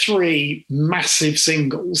essentially 3 massive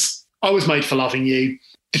singles. I Was Made for Loving You,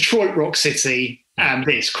 Detroit Rock City, and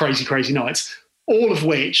this, Crazy Crazy Nights, all of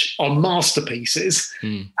which are masterpieces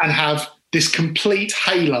and have this complete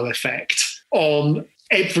halo effect on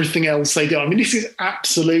everything else they do. I mean, this is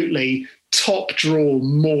absolutely top draw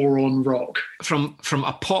moron rock. From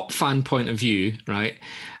a pop fan point of view, right?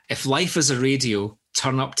 If life is a radio,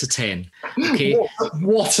 turn up to 10. Okay.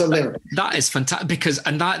 What a lyric. That is fantastic,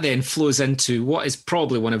 and that then flows into what is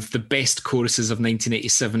probably one of the best choruses of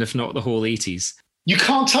 1987, if not the whole 80s. You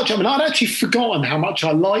can't touch it. I mean, I'd actually forgotten how much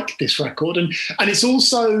I like this record. And it's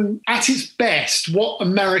also, at its best, what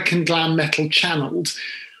American glam metal channeled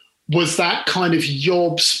was that kind of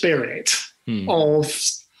yob spirit of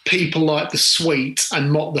people like The Sweet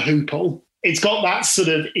and Mott the Hoople. It's got that sort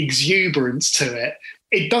of exuberance to it.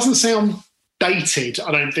 It doesn't sound dated,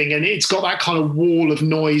 I don't think, and it's got that kind of wall of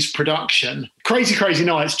noise production. Crazy Crazy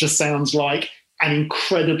Nights just sounds like an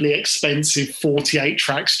incredibly expensive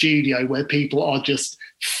 48-track studio where people are just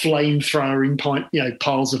flamethrowing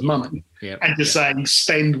piles of money and just saying,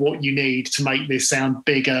 spend what you need to make this sound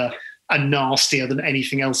bigger and nastier than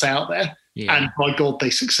anything else out there. And by God, they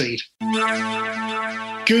succeed.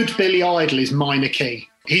 Good Billy Idol is minor key.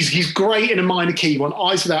 He's great in a minor key. You want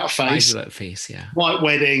Eyes Without a Face. Eyes Without a Face, yeah. White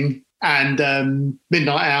Wedding and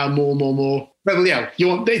Midnight Hour, More. Rebel Yell.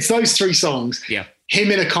 It's those 3 songs. Yeah.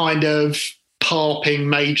 Him in a kind of parping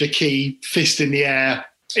major key, fist in the air.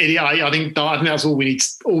 I think that's all we need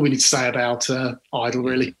to say about Idol,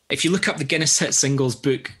 really. If you look up the Guinness Hit Singles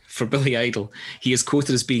book for Billy Idol, he is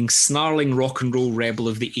quoted as being snarling rock and roll rebel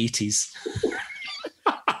of the 80s.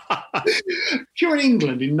 If you're in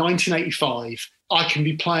England in 1985, I can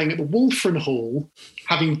be playing at the Wolfram Hall,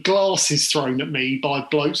 having glasses thrown at me by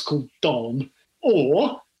blokes called Don,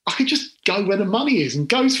 or I could just go where the money is and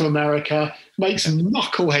go to America, make some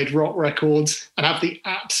knucklehead rock records and have the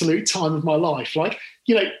absolute time of my life.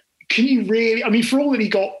 Can you really, I mean, for all that he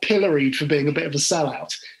got pilloried for being a bit of a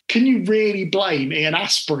sellout, can you really blame Ian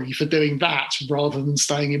Astbury for doing that rather than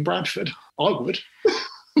staying in Bradford? I would.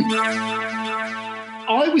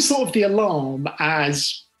 I always thought of The Alarm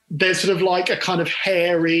as they're sort of like a kind of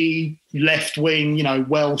hairy left-wing,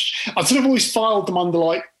 Welsh. I sort of always filed them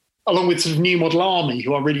under along with sort of New Model Army,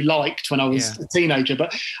 who I really liked when I was a teenager.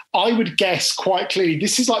 But I would guess quite clearly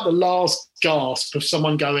this is like the last gasp of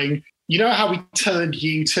someone going, you know how we turned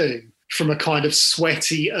U2 from a kind of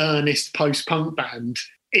sweaty, earnest post-punk band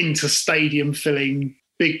into stadium-filling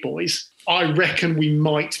big boys? I reckon we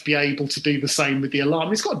might be able to do the same with The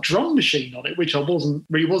Alarm. It's got a drum machine on it, which I wasn't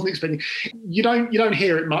expecting. You don't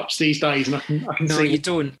hear it much these days, and I can no, see you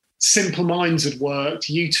don't. Simple Minds had worked,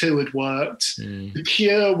 U2 had worked. The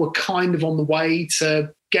Cure were kind of on the way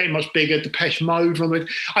to getting much bigger. Depeche Mode were on the way.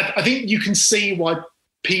 I think you can see why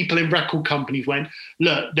people in record companies went,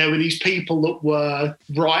 look, there were these people that were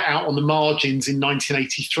right out on the margins in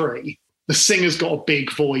 1983. The singer's got a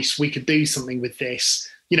big voice. We could do something with this.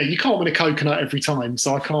 You can't win a coconut every time,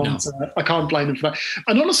 so I can't blame them for that.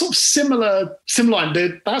 And on a sort of similar line,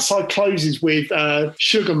 that side closes with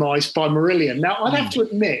Sugar Mice by Marillion. Now, I'd have to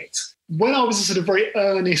admit, when I was a sort of very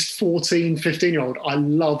earnest 14, 15-year-old, I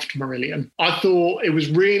loved Marillion. I thought it was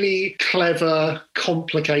really clever,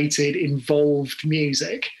 complicated, involved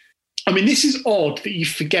music. I mean, this is odd that you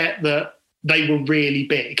forget that they were really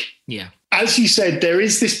big. Yeah. As you said, there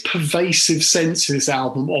is this pervasive sense of this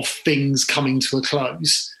album of things coming to a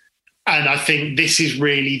close. And I think this is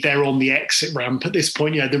really, they're on the exit ramp at this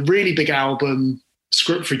point. The really big album,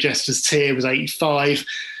 Script for a Jester's Tear, was 85.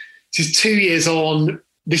 This is 2 years on.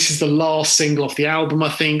 This is the last single off the album, I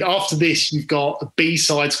think. After this, you've got a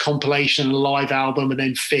B-sides compilation, a live album, and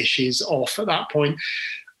then Fish is off at that point.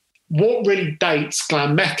 What really dates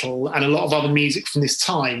glam metal and a lot of other music from this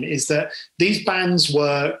time is that these bands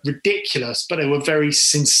were ridiculous, but they were very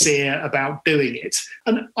sincere about doing it.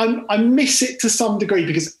 And I miss it to some degree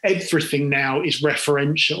because everything now is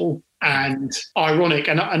referential and ironic.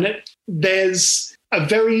 And there's a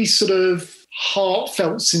very sort of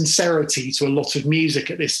heartfelt sincerity to a lot of music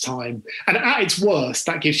at this time. And at its worst,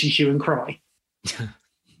 that gives you hue and cry.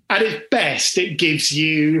 At its best, it gives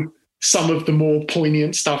you some of the more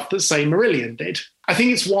poignant stuff that, say, Marillion did. I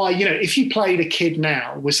think it's why, if you played a kid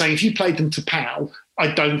now, we're saying if you played them to POW, I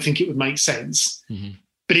don't think it would make sense. Mm-hmm.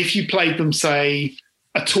 But if you played them, say,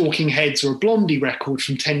 a Talking Heads or a Blondie record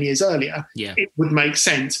from 10 years earlier, it would make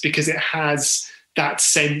sense because it has that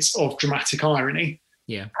sense of dramatic irony.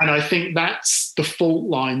 Yeah. And I think that's the fault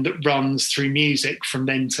line that runs through music from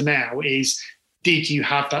then to now is, did you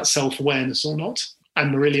have that self-awareness or not?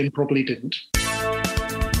 And Marillion probably didn't.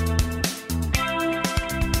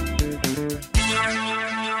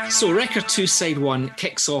 So Record 2 Side 1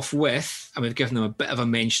 kicks off with, and we've given them a bit of a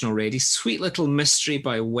mention already, Sweet Little Mystery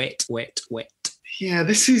by Wet, Wet, Wet. Yeah,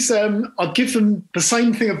 this is, I'd give them the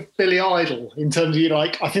same thing of Billy Idol in terms of,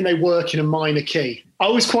 I think they work in a minor key. I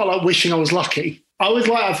always quite like Wishing I Was Lucky. I always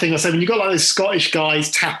like that thing I said, when you've got those Scottish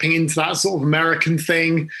guys tapping into that sort of American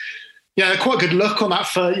thing, they're quite a good look on that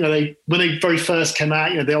for, when they very first came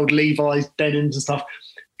out, the old Levi's denims and stuff.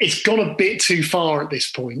 It's gone a bit too far at this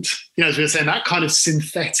point. As we were saying, that kind of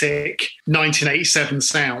synthetic 1987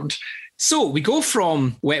 sound. So we go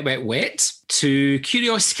from Wet, Wet, Wet to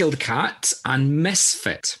Curiosity Killed the Cat and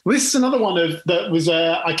Misfit. Well, this is another one that was,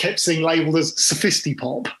 I kept seeing labelled as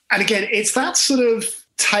Sophistipop. And again, it's that sort of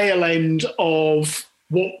tail end of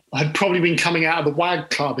what had probably been coming out of the WAG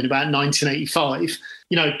Club in about 1985,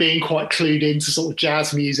 being quite clued into sort of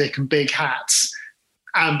jazz music and big hats.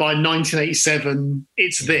 And by 1987,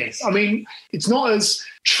 it's this. I mean, it's not as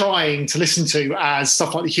trying to listen to as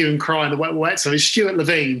stuff like the Hue and Cry and the Wet, Wet. So it's Stuart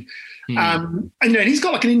Levine. And he's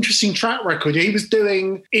got an interesting track record. He was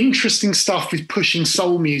doing interesting stuff with pushing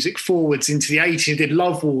soul music forwards into the 80s. He did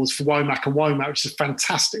Love Wars for Womack and Womack, which is a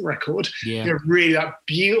fantastic record. Yeah. Really that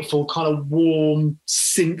beautiful kind of warm,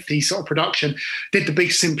 synthy sort of production. Did the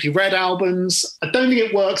big Simply Red albums. I don't think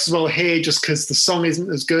it works as well here just because the song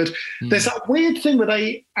isn't as good. There's that weird thing where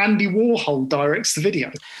Andy Warhol directs the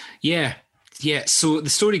video. Yeah. So the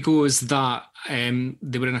story goes that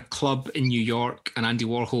they were in a club in New York and Andy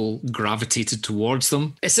Warhol gravitated towards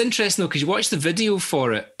them. It's interesting though, because you watch the video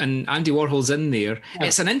for it and Andy Warhol's in there. Yeah.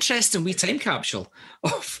 It's an interesting wee time capsule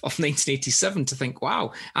of 1987 to think,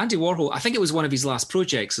 wow, Andy Warhol, I think it was one of his last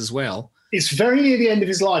projects as well. It's very near the end of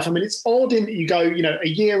his life. I mean, it's odd in that you go, a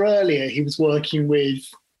year earlier he was working with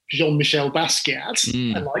Jean-Michel Basquiat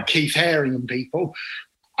and Keith Haring and people.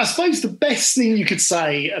 I suppose the best thing you could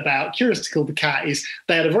say about Curiosity Killed the Cat is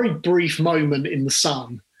they had a very brief moment in the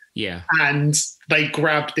sun. Yeah. And they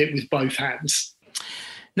grabbed it with both hands.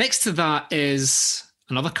 Next to that is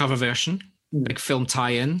another cover version, big film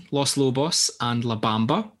tie-in, Los Lobos and La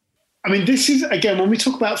Bamba. I mean, this is, again, when we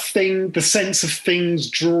talk about the sense of things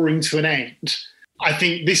drawing to an end, I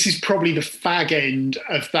think this is probably the fag end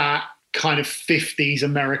of that kind of 50s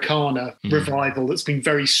Americana revival that's been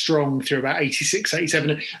very strong through about 86,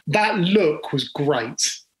 87. That look was great.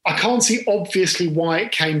 I can't see obviously why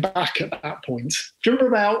it came back at that point. Do you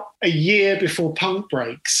remember about a year before Punk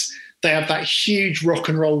breaks, they have that huge rock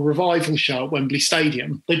and roll revival show at Wembley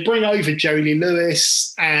Stadium? They bring over Jerry Lee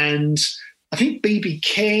Lewis and I think B.B.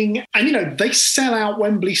 King, and, they sell out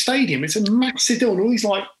Wembley Stadium. It's a massive deal. And all these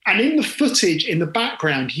and in the footage in the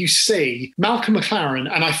background, you see Malcolm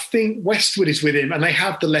McLaren, and I think Westwood is with him, and they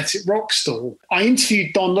have the Let It Rock stall. I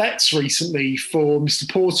interviewed Don Letts recently for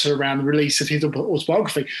Mr. Porter around the release of his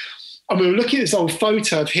autobiography. And we were looking at this old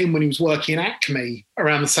photo of him when he was working in Acme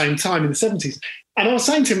around the same time in the 70s. And I was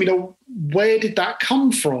saying to him, where did that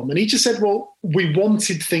come from? And he just said, well, we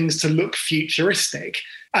wanted things to look futuristic.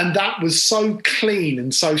 And that was so clean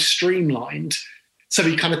and so streamlined. So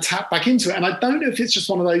he kind of tapped back into it. And I don't know if it's just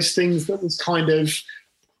one of those things that was kind of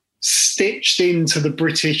stitched into the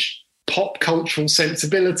British pop cultural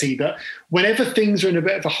sensibility that whenever things are in a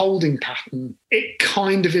bit of a holding pattern, it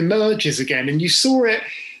kind of emerges again. And you saw it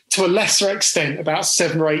to a lesser extent about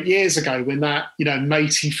 7 or 8 years ago when that,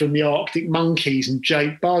 matey from the Arctic Monkeys and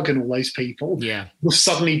Jake Bugg and all those people were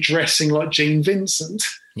suddenly dressing like Gene Vincent.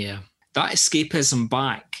 Yeah. That escapism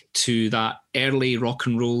back to that early rock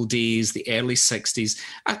and roll days, the early 60s,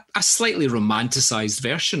 a slightly romanticised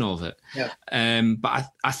version of it. Yeah. But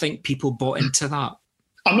I think people bought into that.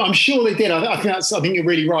 I'm sure they did. I think you're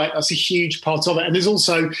really right. That's a huge part of it. And there's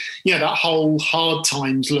also, that whole Hard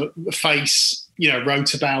Times look the Face,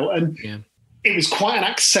 wrote about. And it was quite an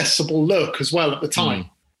accessible look as well at the time.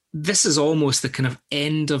 This is almost the kind of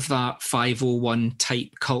end of that 501 type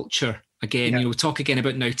culture. Again, we talk again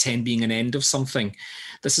about Now 10 being an end of something.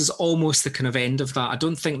 This is almost the kind of end of that. I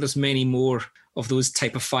don't think there's many more of those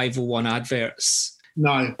type of 501 adverts.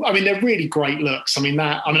 No, I mean, they're really great looks. I'm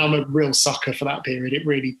a real sucker for that period. It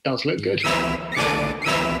really does look good.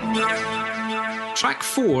 Track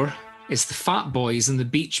 4 is the Fat Boys and the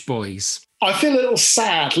Beach Boys. I feel a little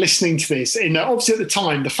sad listening to this. Obviously, at the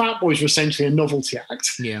time, the Fat Boys were essentially a novelty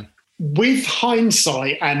act. Yeah. With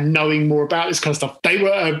hindsight and knowing more about this kind of stuff, they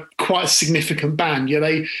were quite a significant band.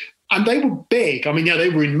 They were big. I mean, they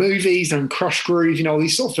were in movies, they're in Crush Groove, all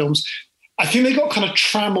these sort of films. I think they got kind of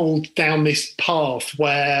trammeled down this path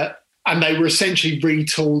and they were essentially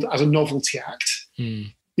retooled as a novelty act.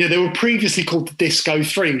 They were previously called the Disco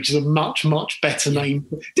 3, which is a much, much better name.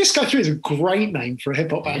 Disco 3 is a great name for a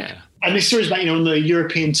hip-hop band. Yeah. And this story is about, on the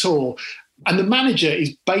European tour. And the manager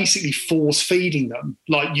is basically force-feeding them,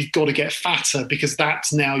 you've got to get fatter because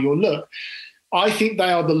that's now your look. I think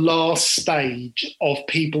they are the last stage of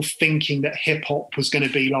people thinking that hip-hop was going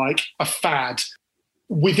to be like a fad.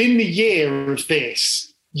 Within the year of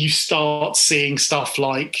this, you start seeing stuff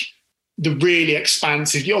like the really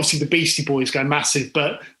expansive, obviously the Beastie Boys go massive,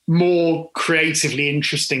 but more creatively,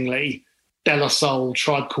 interestingly, De La Soul,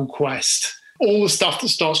 Tribe Called Quest, all the stuff that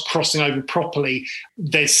starts crossing over properly,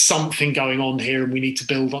 there's something going on here and we need to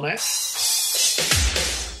build on it.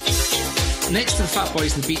 Next to the Fat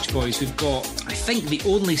Boys and the Beach Boys, we've got, I think, the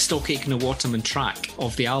only Stock Aitken and Waterman track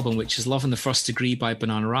of the album, which is Love in the First Degree by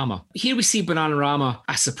Bananarama. Here we see Bananarama,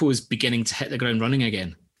 I suppose, beginning to hit the ground running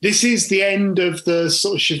again. This is the end of the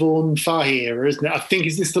sort of Siobhan Fahey era, isn't it? I think,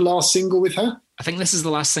 is this the last single with her? I think this is the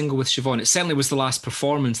last single with Siobhan. It certainly was the last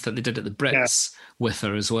performance that they did at the Brits with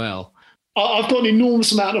her as well. I've got an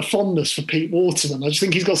enormous amount of fondness for Pete Waterman. I just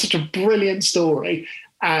think he's got such a brilliant story.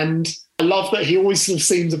 And I love that he always sort of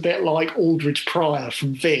seems a bit like Aldridge Pryor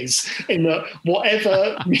from Viz, in that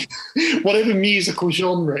whatever musical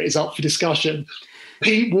genre is up for discussion,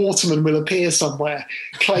 Pete Waterman will appear somewhere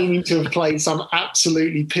claiming to have played some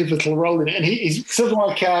absolutely pivotal role in it. And he's sort of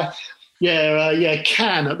like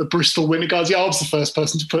Can at the Bristol Winter Guards. I was the first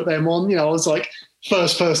person to put them on. I was like,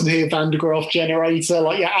 first person here, Van de Graaff Generator,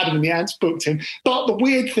 Adam and the Ants booked him. But the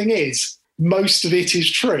weird thing is, most of it is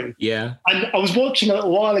true. Yeah. And I was watching a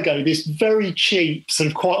little while ago this very cheap, sort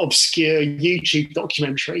of quite obscure YouTube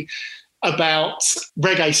documentary about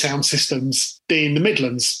reggae sound systems in the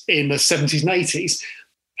Midlands in the 70s and 80s.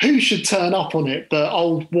 Who should turn up on it but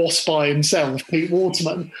old Wasp by himself, Pete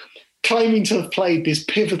Waterman, claiming to have played this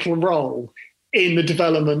pivotal role in the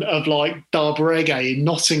development of dub reggae in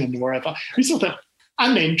Nottingham or wherever.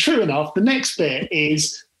 And then, true enough, the next bit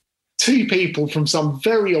is two people from some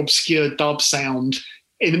very obscure dub sound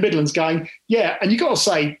in the Midlands going, yeah, and you got to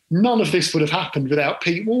say, none of this would have happened without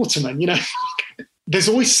Pete Waterman. There's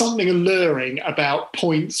always something alluring about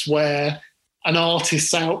points where an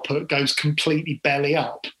artist's output goes completely belly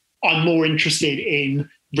up. I'm more interested in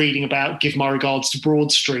reading about Give My Regards to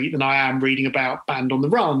Broad Street than I am reading about Band on the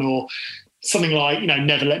Run or something like,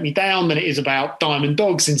 Never Let Me Down than it is about Diamond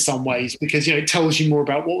Dogs in some ways, because, it tells you more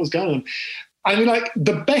about what was going on. I mean, like,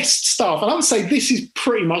 the best stuff, and I would say this is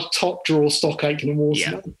pretty much top draw Stock Aitken and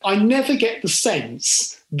Waterman. Yeah. I never get the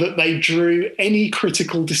sense that they drew any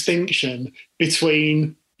critical distinction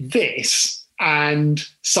between this and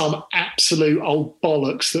some absolute old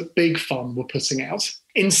bollocks that Big Fun were putting out.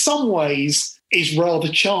 In some ways, it's rather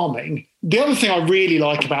charming. The other thing I really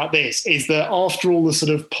like about this is that after all the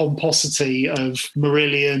sort of pomposity of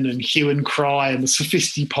Marillion and Hue and Cry and the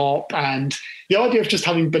sophisti-pop and the idea of just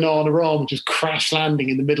having Bananarama just crash landing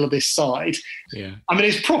in the middle of this side, I mean,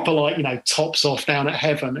 it's proper like, Tops Off Down at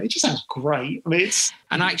Heaven. It just sounds great. I mean,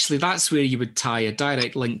 And actually, that's where you would tie a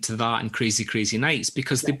direct link to that and Crazy Crazy Nights,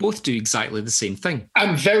 because they both do exactly the same thing.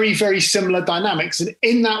 And very, very similar dynamics. And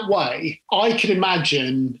in that way, I could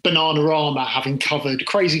imagine Bananarama having covered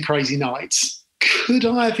Crazy Crazy Nights. Could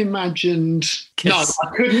I have imagined... Kiss? No,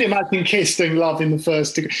 I couldn't imagine Kiss doing Love in the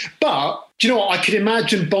First Degree. But, do you know what? I could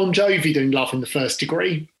imagine Bon Jovi doing Love in the First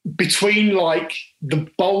Degree. Between, like, the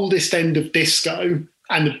boldest end of disco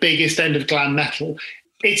and the biggest end of glam metal,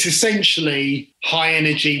 it's essentially high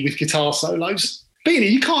energy with guitar solos. But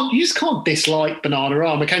you just can't dislike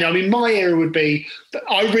Bananarama, can you? I mean, my era would be,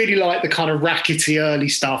 I really like the kind of rackety early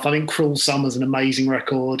stuff. I think Cruel Summer's an amazing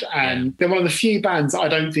record, and they're one of the few bands that I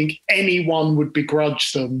don't think anyone would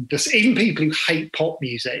begrudge them. Just even people who hate pop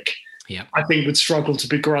music, I think would struggle to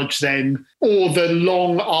begrudge them or the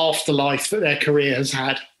long afterlife that their career has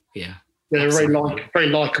had. Yeah, they're a very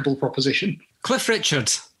likeable proposition. Cliff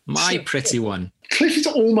Richard, my pretty one. Cliff is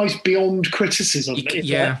almost beyond criticism.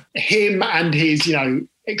 Him and his,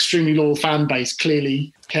 extremely loyal fan base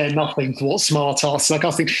clearly care nothing for what smart artists like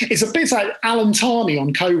us think. It's a bit like Alan Tarney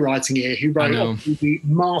on co-writing here, who wrote the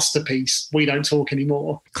masterpiece We Don't Talk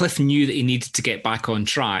Anymore. Cliff knew that he needed to get back on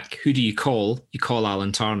track. Who do you call? You call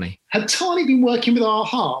Alan Tarney. Had Tarney been working with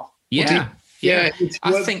a-ha? Yeah.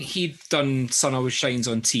 I think he'd done Sun Always Shines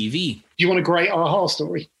on TV. Do you want a great a-ha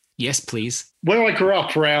story? Yes, please. Where I grew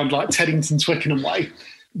up around like Teddington, Twickenham way,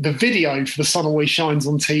 the video for The Sun Always Shines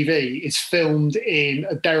on TV is filmed in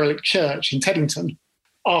a derelict church in Teddington.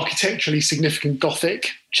 Architecturally significant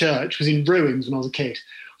Gothic church, was in ruins when I was a kid.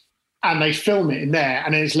 And they film it in there,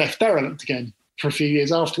 and then it's left derelict again for a few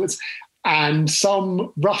years afterwards. And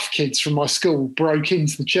some rough kids from my school broke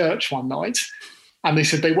into the church one night, and they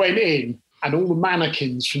said they went in and all the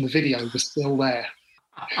mannequins from the video were still there.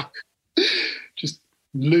 Just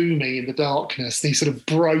looming in the darkness, these sort of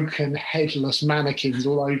broken, headless mannequins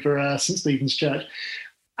all over St. Stephen's Church.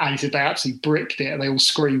 And he said they absolutely bricked it, and they all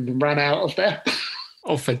screamed and ran out of there.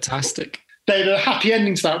 Oh, fantastic. The happy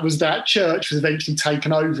ending to that was that church was eventually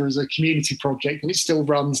taken over as a community project, and it still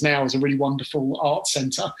runs now as a really wonderful art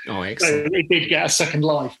centre. Oh, excellent. So it did get a second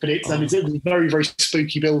life, but it's a very, very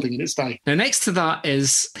spooky building in its day. Now, next to that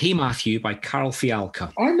is Hey Matthew by Carl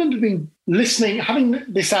Fialka. I remember having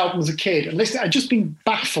this album as a kid, and I'd just been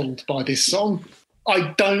baffled by this song.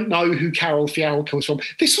 I don't know who Carol Fialka was from.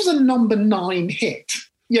 This was a number 9 hit.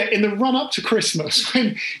 Yeah, in the run-up to Christmas,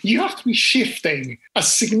 when you have to be shifting a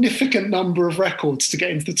significant number of records to get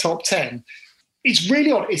into the top 10, it's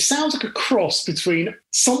really odd. It sounds like a cross between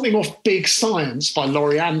something off Big Science by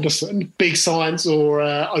Laurie Anderson, Big Science or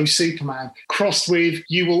Oh Superman, crossed with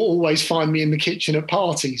You Will Always Find Me in the Kitchen at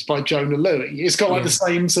Parties by Jonah Louie. It's got like the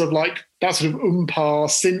same sort of like that sort of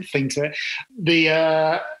synth thing to it.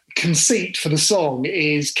 The conceit for the song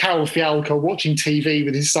is Carol Fialka watching TV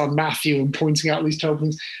with his son Matthew and pointing out these terrible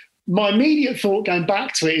things. My immediate thought going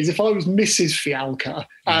back to it is if I was Mrs. Fialka,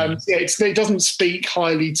 it doesn't speak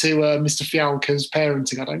highly to Mr. Fialka's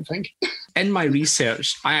parenting, I don't think. In my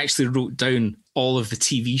research, I actually wrote down all of the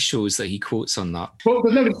TV shows that he quotes on that. Well,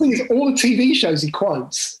 but no, the thing is, all the TV shows he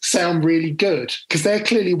quotes sound really good because they're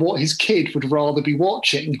clearly what his kid would rather be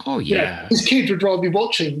watching. Oh, yeah. His kid would rather be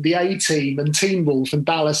watching The A-Team and Teen Wolf and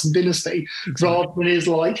Dallas and Dynasty rather than his,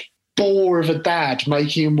 like, bore of a dad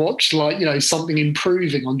making him watch, like, something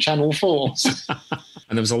improving on Channel 4.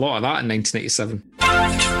 And there was a lot of that in 1987.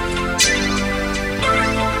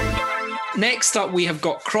 Next up, we have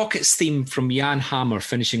got Crockett's Theme from Jan Hammer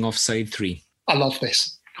finishing off side 3. I love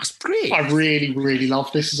this. That's great. I really, really love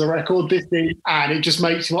this as a record. And it just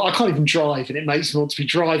makes me, I can't even drive, and it makes me want to be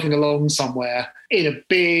driving along somewhere in a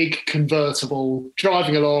big convertible,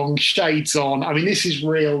 driving along, shades on. I mean, this is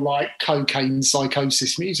real, like, cocaine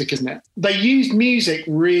psychosis music, isn't it? They used music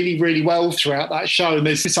really, really well throughout that show. And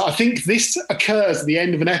I think this occurs at the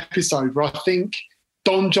end of an episode where I think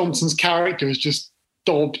Don Johnson's character has just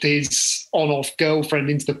dobbed his on-off girlfriend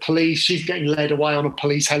into the police. She's getting led away on a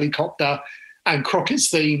police helicopter, and Crockett's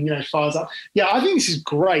Theme, fires up. Yeah, I think this is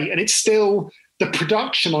great. And it's still the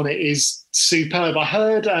production on it is superb. I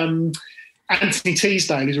heard Anthony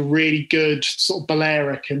Teasdale is a really good sort of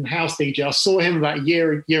Balearic and house DJ. I saw him about a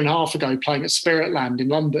year and a half ago playing at Spiritland in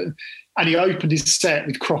London, and he opened his set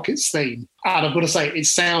with Crockett's theme. And I've got to say, it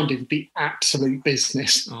sounded the absolute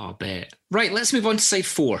business. Oh, I bet. Right, let's move on to side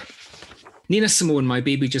 4. Nina Simone, My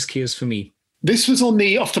Baby Just Cares for Me. This was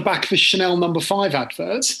off the back of the Chanel No. 5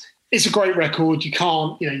 adverts. It's a great record. You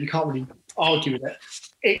can't really argue with it.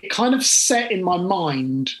 It kind of set in my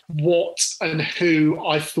mind what and who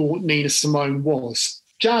I thought Nina Simone was.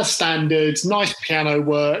 Jazz standards, nice piano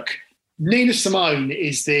work. Nina Simone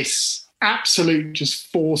is this absolute just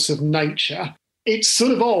force of nature. It's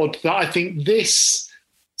sort of odd that I think this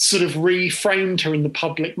sort of reframed her in the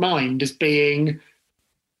public mind as being,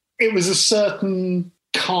 it was a certain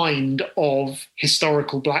kind of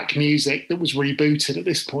historical black music that was rebooted at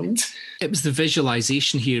this point. It was the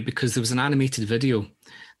visualization here because there was an animated video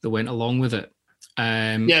that went along with it.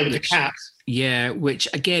 With the cat. Yeah, which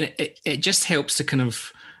again, it just helps to kind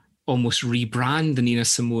of almost rebrand the Nina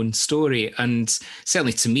Simone story. And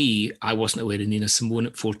certainly to me, I wasn't aware of Nina Simone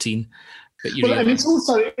at 14. But and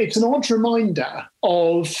it's an odd reminder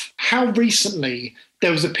of how recently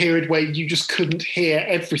there was a period where you just couldn't hear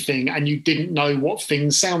everything and you didn't know what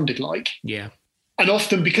things sounded like. Yeah. And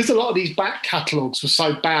often, because a lot of these back catalogues were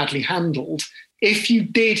so badly handled, if you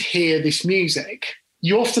did hear this music,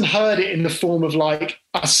 you often heard it in the form of like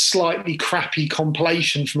a slightly crappy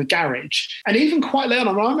compilation from a garage. And even quite late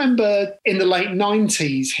on, I remember in the late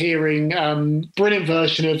 90s hearing a brilliant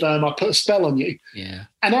version of I Put a Spell on You. Yeah.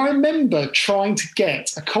 And I remember trying to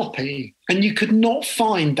get a copy and you could not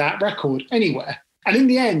find that record anywhere. And in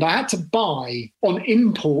the end, I had to buy on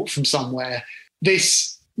import from somewhere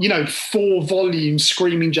this 4-volume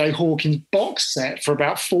Screaming Jay Hawkins box set for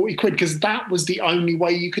about 40 quid, because that was the only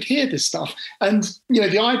way you could hear this stuff. And,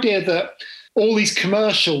 the idea that all these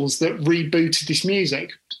commercials that rebooted this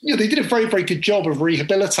music, they did a very, very good job of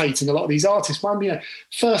rehabilitating a lot of these artists.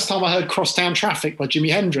 First time I heard Crosstown Traffic by Jimi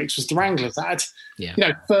Hendrix was the Wranglers ad.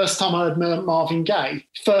 Yeah. First time I heard Marvin Gaye.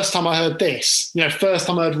 First time I heard this. First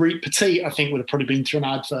time I heard Reet Petite, I think would have probably been through an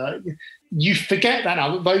advert. You forget that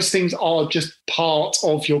now, that those things are just part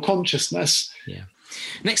of your consciousness. Yeah.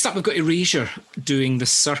 Next up, we've got Erasure doing The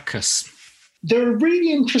Circus. They're a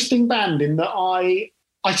really interesting band in that I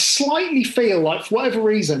slightly feel like, for whatever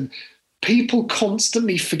reason, people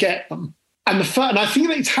constantly forget them. And I think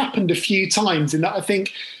that it's happened a few times in that I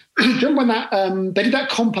think, remember when that they did that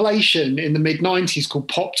compilation in the mid-90s called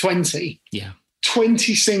Pop 20? Yeah.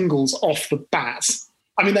 20 singles off the bat.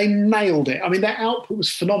 I mean, they nailed it. I mean, their output was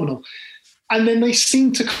phenomenal. And then they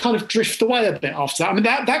seemed to kind of drift away a bit after that. I mean,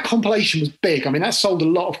 that compilation was big. I mean, that sold a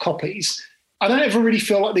lot of copies. I don't ever really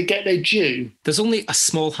feel like they get their due. There's only a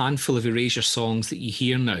small handful of Erasure songs that you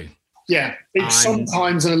hear now. Yeah, it's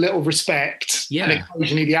sometimes in A Little Respect, and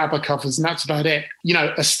occasionally the ABBA covers, and that's about it.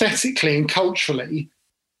 Aesthetically and culturally,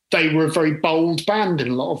 they were a very bold band in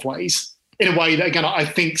a lot of ways. In a way that, again, I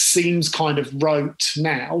think seems kind of rote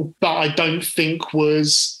now, but I don't think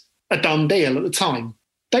was a done deal at the time.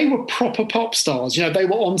 They were proper pop stars. They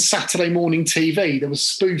were on Saturday morning TV. There were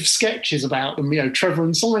spoof sketches about them, Trevor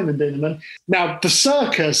and Simon doing them. Now, The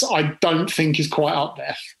Circus, I don't think is quite up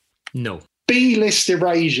there. No. B-list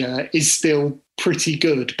Erasure is still pretty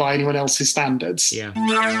good by anyone else's standards. Yeah.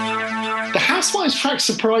 The Housemartins track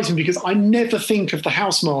surprised me because I never think of the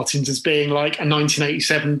Housemartins as being like a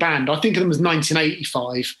 1987 band. I think of them as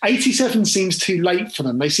 1985. 87 seems too late for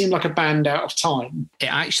them. They seem like a band out of time. It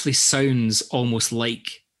actually sounds almost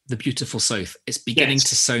like The Beautiful South. It's beginning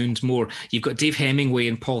to sound more. You've got Dave Hemingway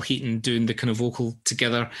and Paul Heaton doing the kind of vocal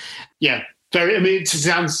together. Yeah, very. I mean,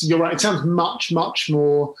 you're right. It sounds much, much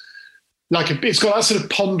more like it's got that sort of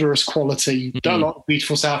ponderous quality that a lot of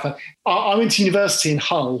Beautiful South have. I went to university in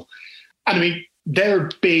Hull, and I mean, they're a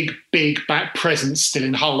big, big back presence still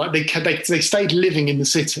in Hull. Like they stayed living in the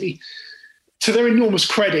city. To their enormous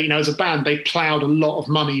credit, as a band, they ploughed a lot of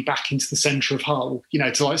money back into the centre of Hull,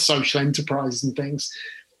 to like social enterprises and things.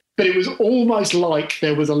 But it was almost like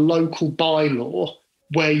there was a local bylaw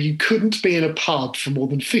where you couldn't be in a pub for more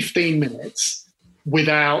than 15 minutes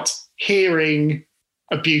without hearing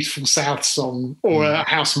a Beautiful South song or a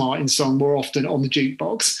Housemartins song more often on the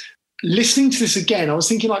jukebox. Listening to this again, I was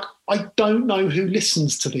thinking, like, I don't know who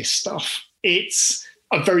listens to this stuff. It's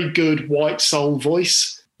a very good white soul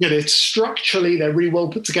voice. Structurally, they're really well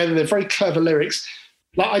put together. They're very clever lyrics.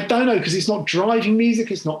 Like, I don't know, because it's not driving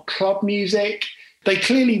music. It's not club music. They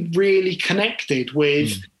clearly really connected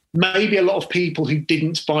with maybe a lot of people who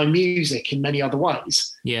didn't buy music in many other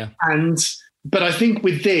ways. Yeah. But I think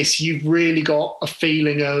with this, you've really got a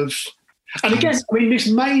feeling of And again, I mean, this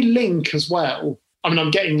may link as well. I mean,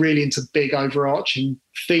 I'm getting really into big overarching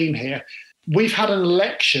theme here. We've had an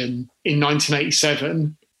election in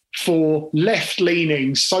 1987 for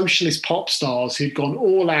left-leaning socialist pop stars who'd gone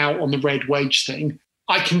all out on the red wedge thing.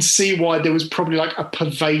 I can see why there was probably like a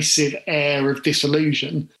pervasive air of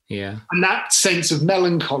disillusion. Yeah. And that sense of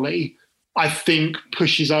melancholy, I think,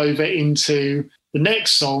 pushes over into the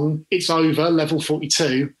next song, It's Over, Level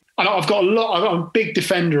 42. And I've got I'm a big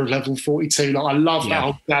defender of Level 42. Like, I love that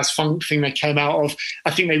whole jazz funk thing they came out of.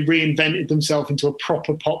 I think they reinvented themselves into a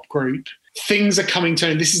proper pop group. Things are coming to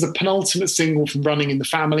an end. This is the penultimate single from Running in the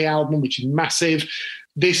Family album, which is massive.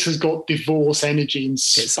 This has got divorce energy and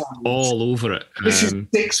it's all over it. This is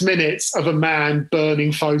 6 minutes of a man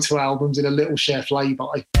burning photo albums in a little chef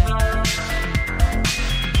lay-by.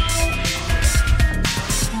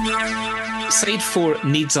 Side 4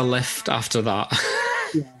 needs a lift after that.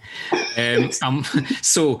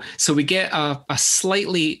 So we get a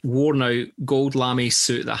slightly worn out gold lame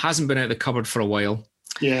suit that hasn't been out of the cupboard for a while.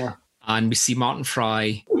 Yeah. And we see Martin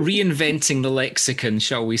Fry reinventing the lexicon,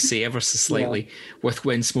 shall we say, ever so slightly, with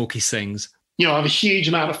When Smokey Sings. You know, I have a huge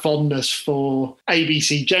amount of fondness for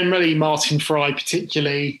ABC generally, Martin Fry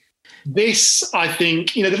particularly. This, I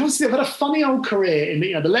think, you know, they've had a funny old career.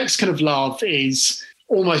 The Lexicon of Love is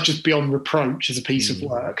almost just beyond reproach as a piece of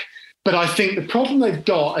work. But I think the problem they've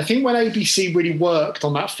got, I think when ABC really worked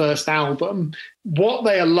on that first album, what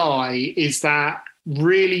they ally is that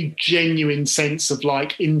really genuine sense of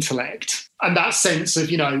like intellect and that sense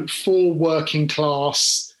of, you know, 4 working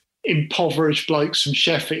class impoverished blokes from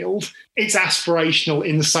Sheffield. It's aspirational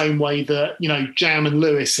in the same way that, you know, Jam and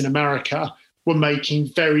Lewis in America were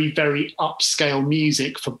making very, very upscale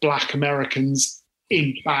music for Black Americans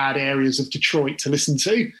in bad areas of Detroit to listen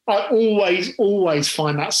to. I always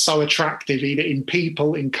find that so attractive, either in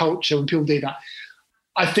people, in culture, when people do that.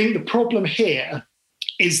 I think the problem here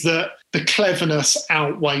is that the cleverness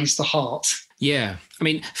outweighs the heart. Yeah. I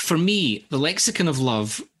mean, for me, the Lexicon of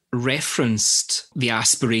Love referenced the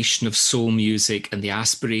aspiration of soul music and the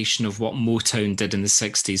aspiration of what Motown did in the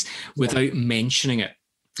 60s without mentioning it.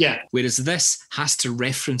 Yeah. Whereas this has to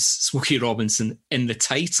reference Smokey Robinson in the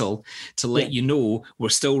title to let you know we're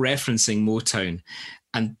still referencing Motown.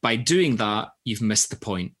 And by doing that, you've missed the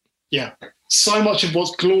point. Yeah. So much of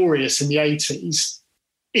what's glorious in the 80s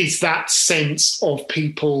is that sense of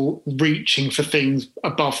people reaching for things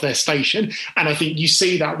above their station. And I think you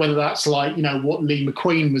see that whether that's like, you know, what Lee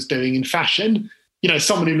McQueen was doing in fashion, you know,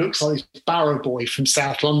 someone who looks like this Barrow boy from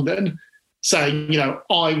South London saying, you know,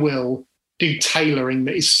 I will do tailoring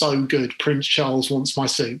that is so good, Prince Charles wants my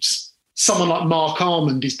suits. Someone like Mark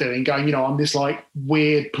Armand is doing, going, you know, I'm this like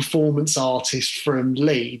weird performance artist from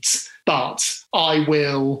Leeds, but I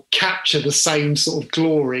will capture the same sort of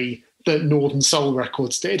glory that Northern Soul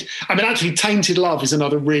Records did. I mean, actually, Tainted Love is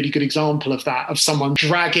another really good example of that, of someone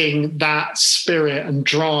dragging that spirit and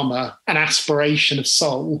drama and aspiration of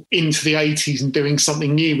soul into the 80s and doing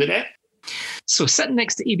something new with it. So sitting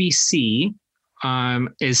next to ABC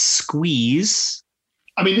is Squeeze.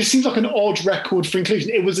 I mean, this seems like an odd record for inclusion.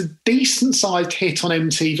 It was a decent-sized hit on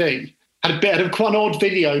MTV. Had quite an odd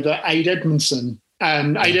video that Ade Edmondson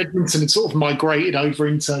had sort of migrated over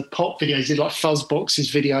into pop videos. He did like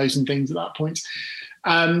Fuzzbox's videos and things at that point.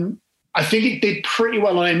 I think it did pretty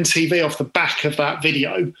well on MTV off the back of that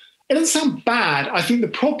video. It doesn't sound bad. I think the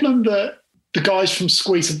problem that the guys from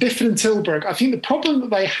Squeeze, so Biffin and Tilbrook, I think the problem that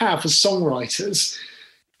they have as songwriters,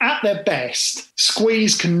 at their best,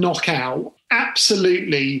 Squeeze can knock out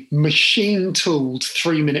absolutely machine-tooled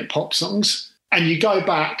 3-minute pop songs. And you go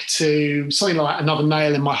back to something like Another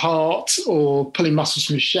Nail in My Heart or Pulling Muscles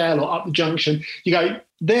from a Shell or Up the Junction. You go,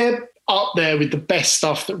 they're up there with the best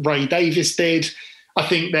stuff that Ray Davies did. I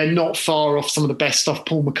think they're not far off some of the best stuff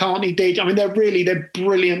Paul McCartney did. I mean, they're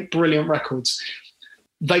brilliant, brilliant records.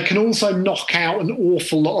 They can also knock out an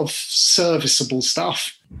awful lot of serviceable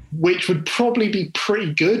stuff, which would probably be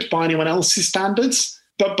pretty good by anyone else's standards.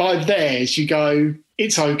 But by theirs, you go,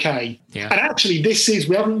 it's okay. Yeah. And actually,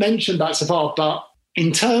 we haven't mentioned that so far, but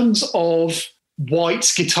in terms of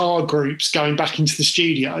White's guitar groups going back into the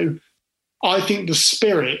studio, I think the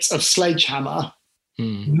spirit of Sledgehammer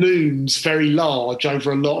looms very large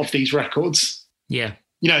over a lot of these records. Yeah.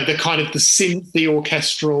 You know, the kind of the synthy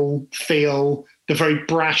orchestral feel, the very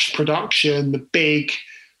brash production, the big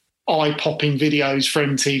eye-popping videos for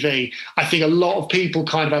MTV. I think a lot of people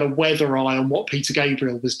kind of had a weather eye on what Peter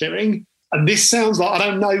Gabriel was doing. And this sounds like, I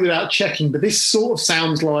don't know without checking, but this sort of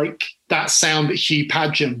sounds like that sound that Hugh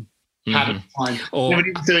Padgham had at the time. Or, when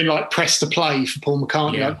he was doing like Press to Play for Paul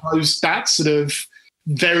McCartney. Yeah. That sort of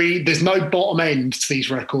there's no bottom end to these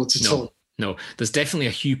records at all. No, there's definitely a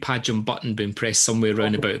Hugh Padgham button being pressed somewhere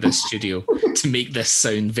around about this studio to make this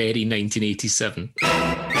sound very 1987.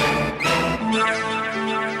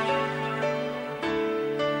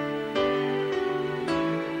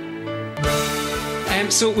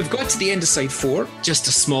 So we've got to the end of side 4, just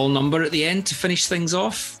a small number at the end to finish things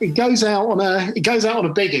off. It goes out on a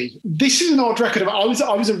biggie. This is an odd record. I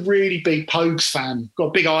was a really big Pogues fan. Got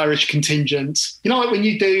a big Irish contingent. You know, like when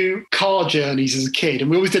you do car journeys as a kid,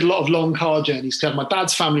 and we always did a lot of long car journeys. Because my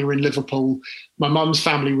dad's family were in Liverpool, my mum's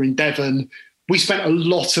family were in Devon. We spent a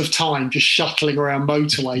lot of time just shuttling around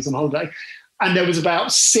motorways on holiday. And there was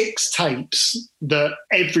about 6 tapes that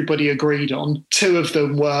everybody agreed on. 2 of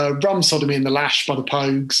them were Rum Sodomy and the Lash by the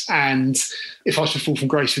Pogues and If I Should Fall From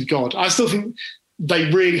Grace With God. I still think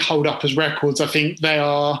they really hold up as records. I think they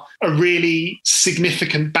are a really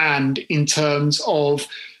significant band in terms of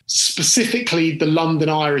specifically the London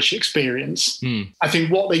Irish experience. I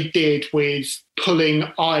think what they did with pulling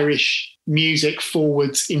Irish music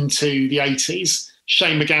forwards into the 80s.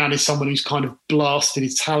 Shane MacGowan is someone who's kind of blasted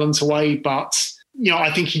his talent away, but, you know, I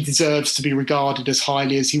think he deserves to be regarded as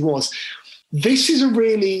highly as he was. This is a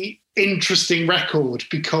really interesting record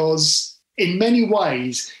because in many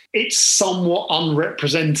ways it's somewhat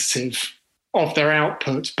unrepresentative of their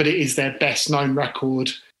output, but it is their best known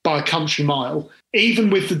record by a country mile. Even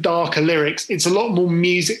with the darker lyrics, it's a lot more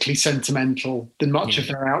musically sentimental than much of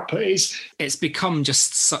their output is. It's become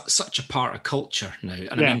just such a part of culture now.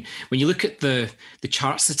 And I mean, when you look at the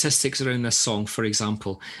chart statistics around this song, for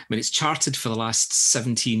example, I mean, it's charted for the last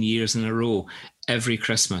 17 years in a row every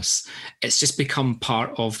Christmas. It's just become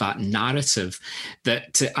part of that narrative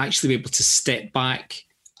that to actually be able to step back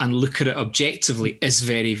and look at it objectively is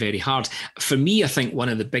very, very hard. For me, I think one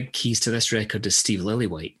of the big keys to this record is Steve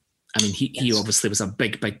Lillywhite. I mean, he obviously was a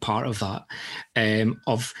big, big part of that,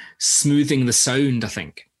 of smoothing the sound, I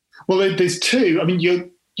think. Well, there's 2. I mean,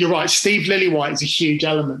 you're right. Steve Lillywhite is a huge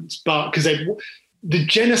element, but because the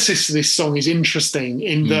genesis of this song is interesting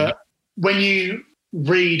in that when you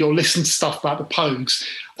read or listen to stuff about the Pogues,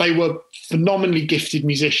 they were phenomenally gifted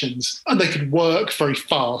musicians and they could work very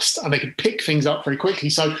fast and they could pick things up very quickly.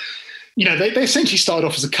 So, you know, they essentially started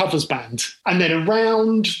off as a covers band. And then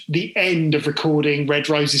around the end of recording Red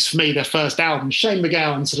Roses for Me, their first album, Shane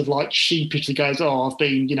MacGowan sort of like sheepishly goes, I've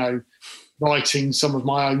been, you know, writing some of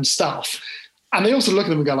my own stuff. And they also look at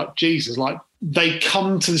them and go like, Jesus, like they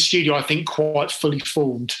come to the studio, I think, quite fully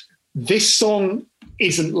formed. This song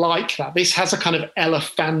isn't like that. This has a kind of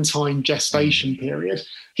elephantine gestation period.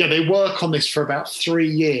 Yeah, they work on this for about 3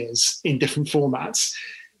 years in different formats.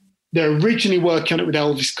 They're originally working on it with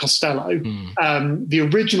Elvis Costello. The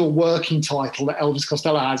original working title that Elvis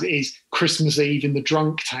Costello has is Christmas Eve in the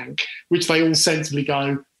Drunk Tank, which they all sensibly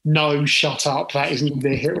go, no, shut up, that isn't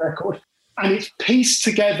their hit record. And it's pieced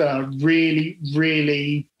together really,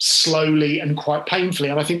 really slowly and quite painfully.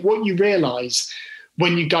 And I think what you realise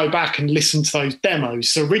when you go back and listen to those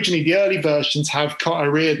demos, so originally the early versions have Cot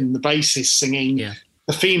O'Riordan, the bassist, singing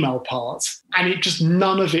the female part, and it just,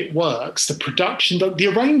 none of it works. The production, the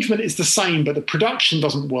arrangement is the same, but the production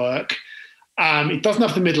doesn't work. It doesn't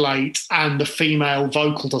have the middle 8 and the female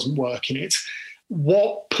vocal doesn't work in it.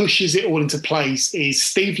 What pushes it all into place is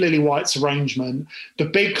Steve Lillywhite's arrangement, the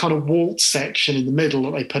big kind of waltz section in the middle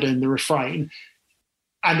that they put in the refrain,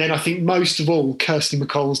 and then I think most of all, Kirsty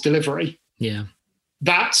MacColl's delivery. Yeah.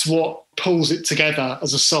 That's what pulls it together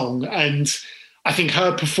as a song. And I think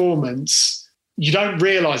her performance, you don't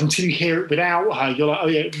realise until you hear it without her, you're like, oh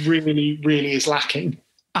yeah, it really, really is lacking.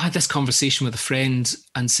 I had this conversation with a friend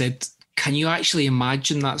and said, can you actually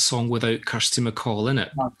imagine that song without Kirsty MacColl in it?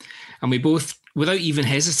 No. And we both, without even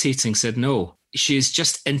hesitating, said no. She is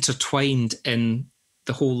just intertwined in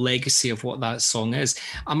the whole legacy of what that song is.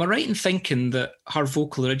 Am I right in thinking that her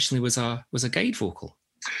vocal originally was a guide vocal?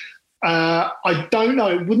 I don't know.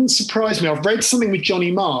 It wouldn't surprise me. I've read something with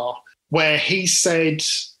Johnny Marr where he said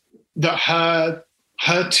that her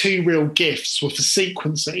 2 real gifts were for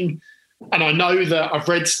sequencing. And I know that I've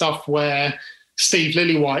read stuff where Steve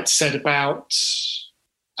Lillywhite said about,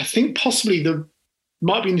 I think possibly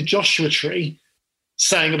might be in the Joshua Tree,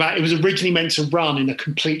 saying about it was originally meant to run in a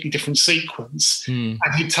completely different sequence. And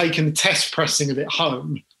he'd taken the test pressing of it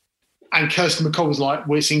home. And Kirsty MacColl was like,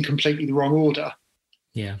 well, it's in completely the wrong order.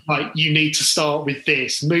 Yeah. Like, you need to start with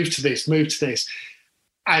this, move to this, move to this.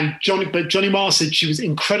 And Johnny Marr said she was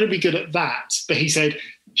incredibly good at that, but he said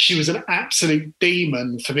she was an absolute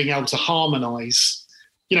demon for being able to harmonise.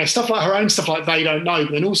 You know, stuff like her own stuff like They Don't Know,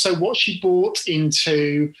 but then also what she brought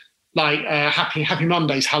into like Happy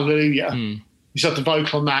Mondays, Hallelujah. You have the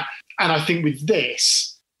vocal on that. And I think with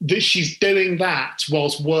this, that she's doing that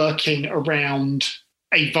whilst working around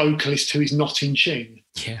a vocalist who is not in tune,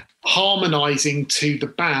 harmonising to the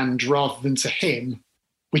band rather than to him,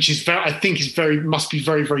 which is must be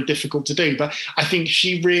very, very difficult to do. But I think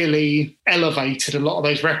she really elevated a lot of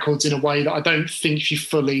those records in a way that I don't think she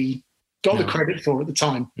fully got the credit for at the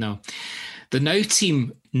time. No. The Now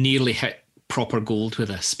team nearly hit proper gold with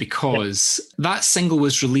this because that single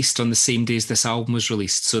was released on the same day as this album was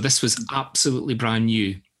released. So this was absolutely brand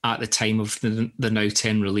new at the time of the Now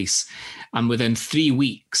 10 release. And within 3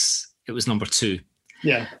 weeks, it was number 2.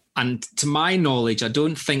 Yeah. And to my knowledge, I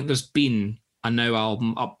don't think there's been a Now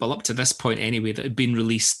album up to this point anyway that had been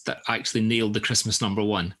released that actually nailed the Christmas number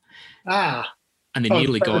 1. And they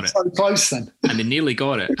nearly got it. So close then. And they nearly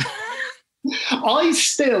got it.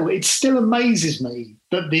 It still amazes me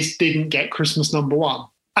that this didn't get Christmas number 1.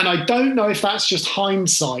 And I don't know if that's just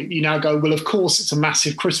hindsight. You now go, well, of course it's a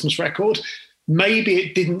massive Christmas record. Maybe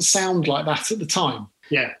it didn't sound like that at the time.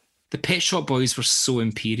 Yeah. The Pet Shop Boys were so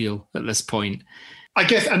imperial at this point. I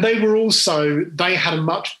guess, and they had a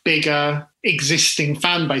much bigger existing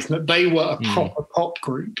fan base, and that they were a proper pop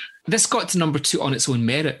group. This got to number 2 on its own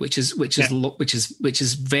merit, which is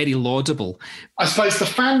very laudable. I suppose the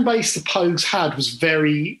fan base the Pogues had was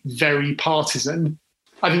very, very partisan.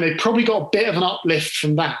 I think they probably got a bit of an uplift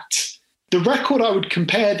from that. The record I would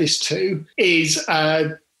compare this to is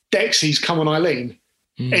Dexy's Come On Eileen.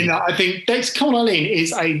 And I think Come On Eileen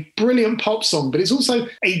is a brilliant pop song, but it's also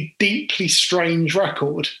a deeply strange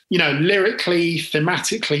record, lyrically,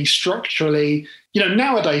 thematically, structurally.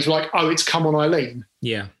 Nowadays we're like, oh, it's Come On Eileen.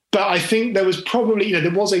 Yeah. But I think there was probably,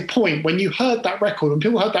 there was a point when you heard that record, when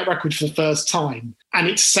people heard that record for the first time, and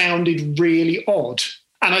it sounded really odd.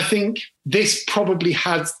 And I think this probably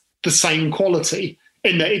had the same quality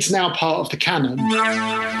in that it's now part of the canon.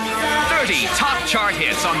 30 top chart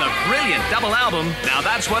hits on the brilliant double album. Now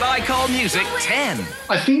that's what I call music 10.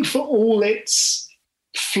 I think for all its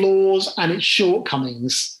flaws and its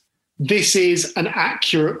shortcomings, this is an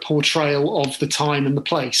accurate portrayal of the time and the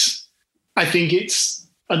place. I think it's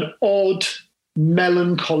an odd,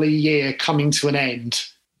 melancholy year coming to an end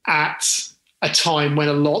at a time when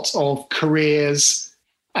a lot of careers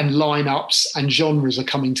and lineups and genres are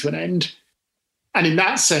coming to an end. And in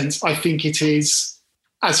that sense, I think it is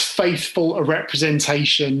as faithful a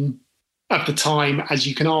representation of the time as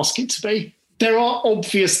you can ask it to be. There are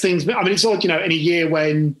obvious things. I mean, it's odd, in a year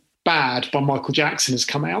when Bad by Michael Jackson has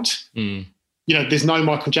come out. There's no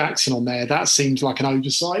Michael Jackson on there. That seems like an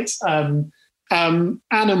oversight.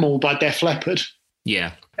 Animal by Def Leppard.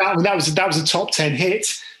 Yeah. That was a top 10 hit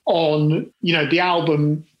on, the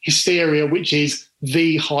album Hysteria, which is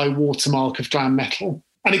the high watermark of glam metal.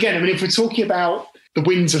 And again, I mean, if we're talking about the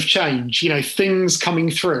winds of change, things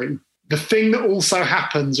coming through, the thing that also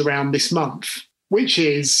happens around this month, which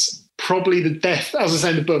is probably the death, as I say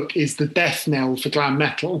in the book, is the death knell for glam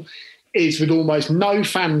metal, is with almost no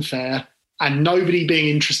fanfare and nobody being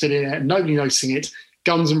interested in it and nobody noticing it,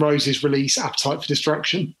 Guns N' Roses release Appetite for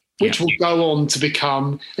Destruction, which will go on to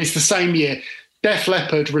become, it's the same year, Def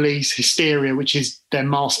Leppard release Hysteria, which is their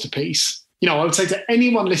masterpiece. I would say to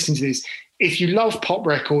anyone listening to this, if you love pop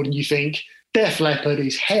record and you think Def Leppard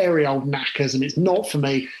is hairy old knackers and it's not for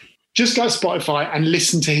me, just go to Spotify and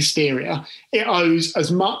listen to Hysteria. It owes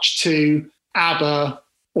as much to ABBA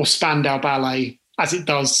or Spandau Ballet as it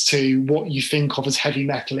does to what you think of as heavy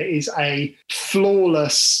metal. It is a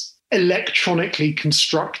flawless, electronically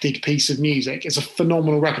constructed piece of music. It's a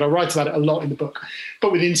phenomenal record. I write about it a lot in the book.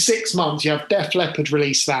 But within 6 months, you have Def Leppard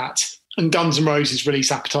release that and Guns N' Roses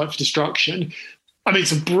release Appetite for Destruction. I mean,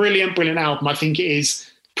 it's a brilliant, brilliant album. I think it is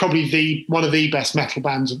probably one of the best metal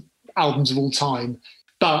albums of all time.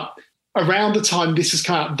 But around the time this has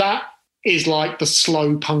come out, that is like the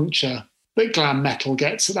slow puncture that glam metal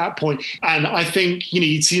gets at that point. And I think,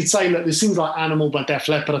 you'd say, look, there's things like Animal by Def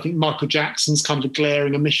Leppard. I think Michael Jackson's kind of a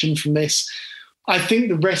glaring omission from this. I think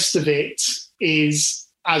the rest of it is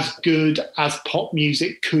as good as pop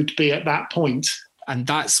music could be at that point. And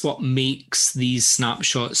that's what makes these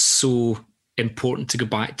snapshots so important to go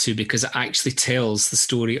back to, because it actually tells the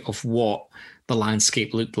story of what the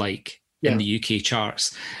landscape looked like in the UK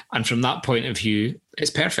charts. And from that point of view,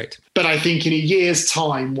 it's perfect. But I think in a year's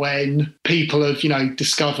time, when people have,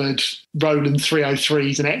 discovered Roland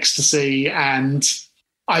 303s and ecstasy, and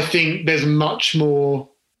I think there's a much more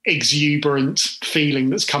exuberant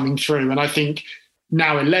feeling that's coming through. And I think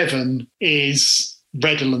Now 11 is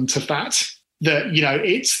redolent of that,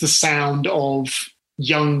 it's the sound of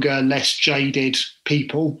younger, less jaded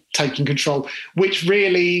people taking control, which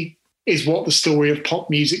really is what the story of pop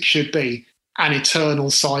music should be, an eternal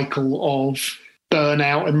cycle of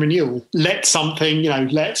burnout and renewal. Let something,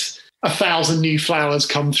 let 1,000 new flowers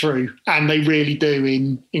come through, and they really do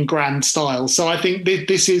in grand style. So I think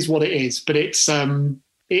this is what it is, but it's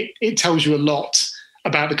it tells you a lot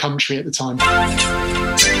about the country at the time.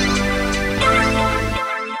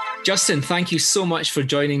 Justin, thank you so much for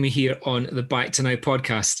joining me here on the Back to Now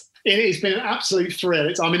podcast. It's been an absolute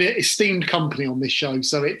thrill. I'm in an esteemed company on this show,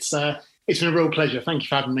 so it's been a real pleasure. Thank you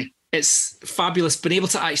for having me. It's fabulous being able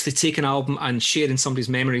to actually take an album and share in somebody's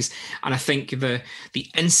memories. And I think the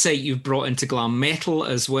insight you've brought into glam metal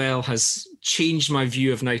as well has changed my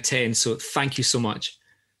view of Now 10. So thank you so much.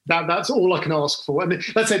 That's all I can ask for. And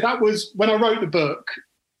let's say that was when I wrote the book,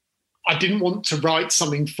 I didn't want to write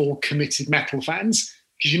something for committed metal fans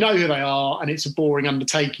because you know who they are and it's a boring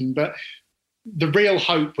undertaking. But the real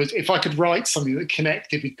hope was if I could write something that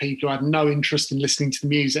connected with people who had no interest in listening to the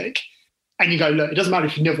music. And you go, look, it doesn't matter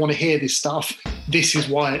if you never want to hear this stuff. This is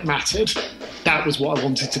why it mattered. That was what I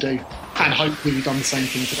wanted to do. And hopefully we've done the same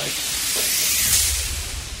thing today.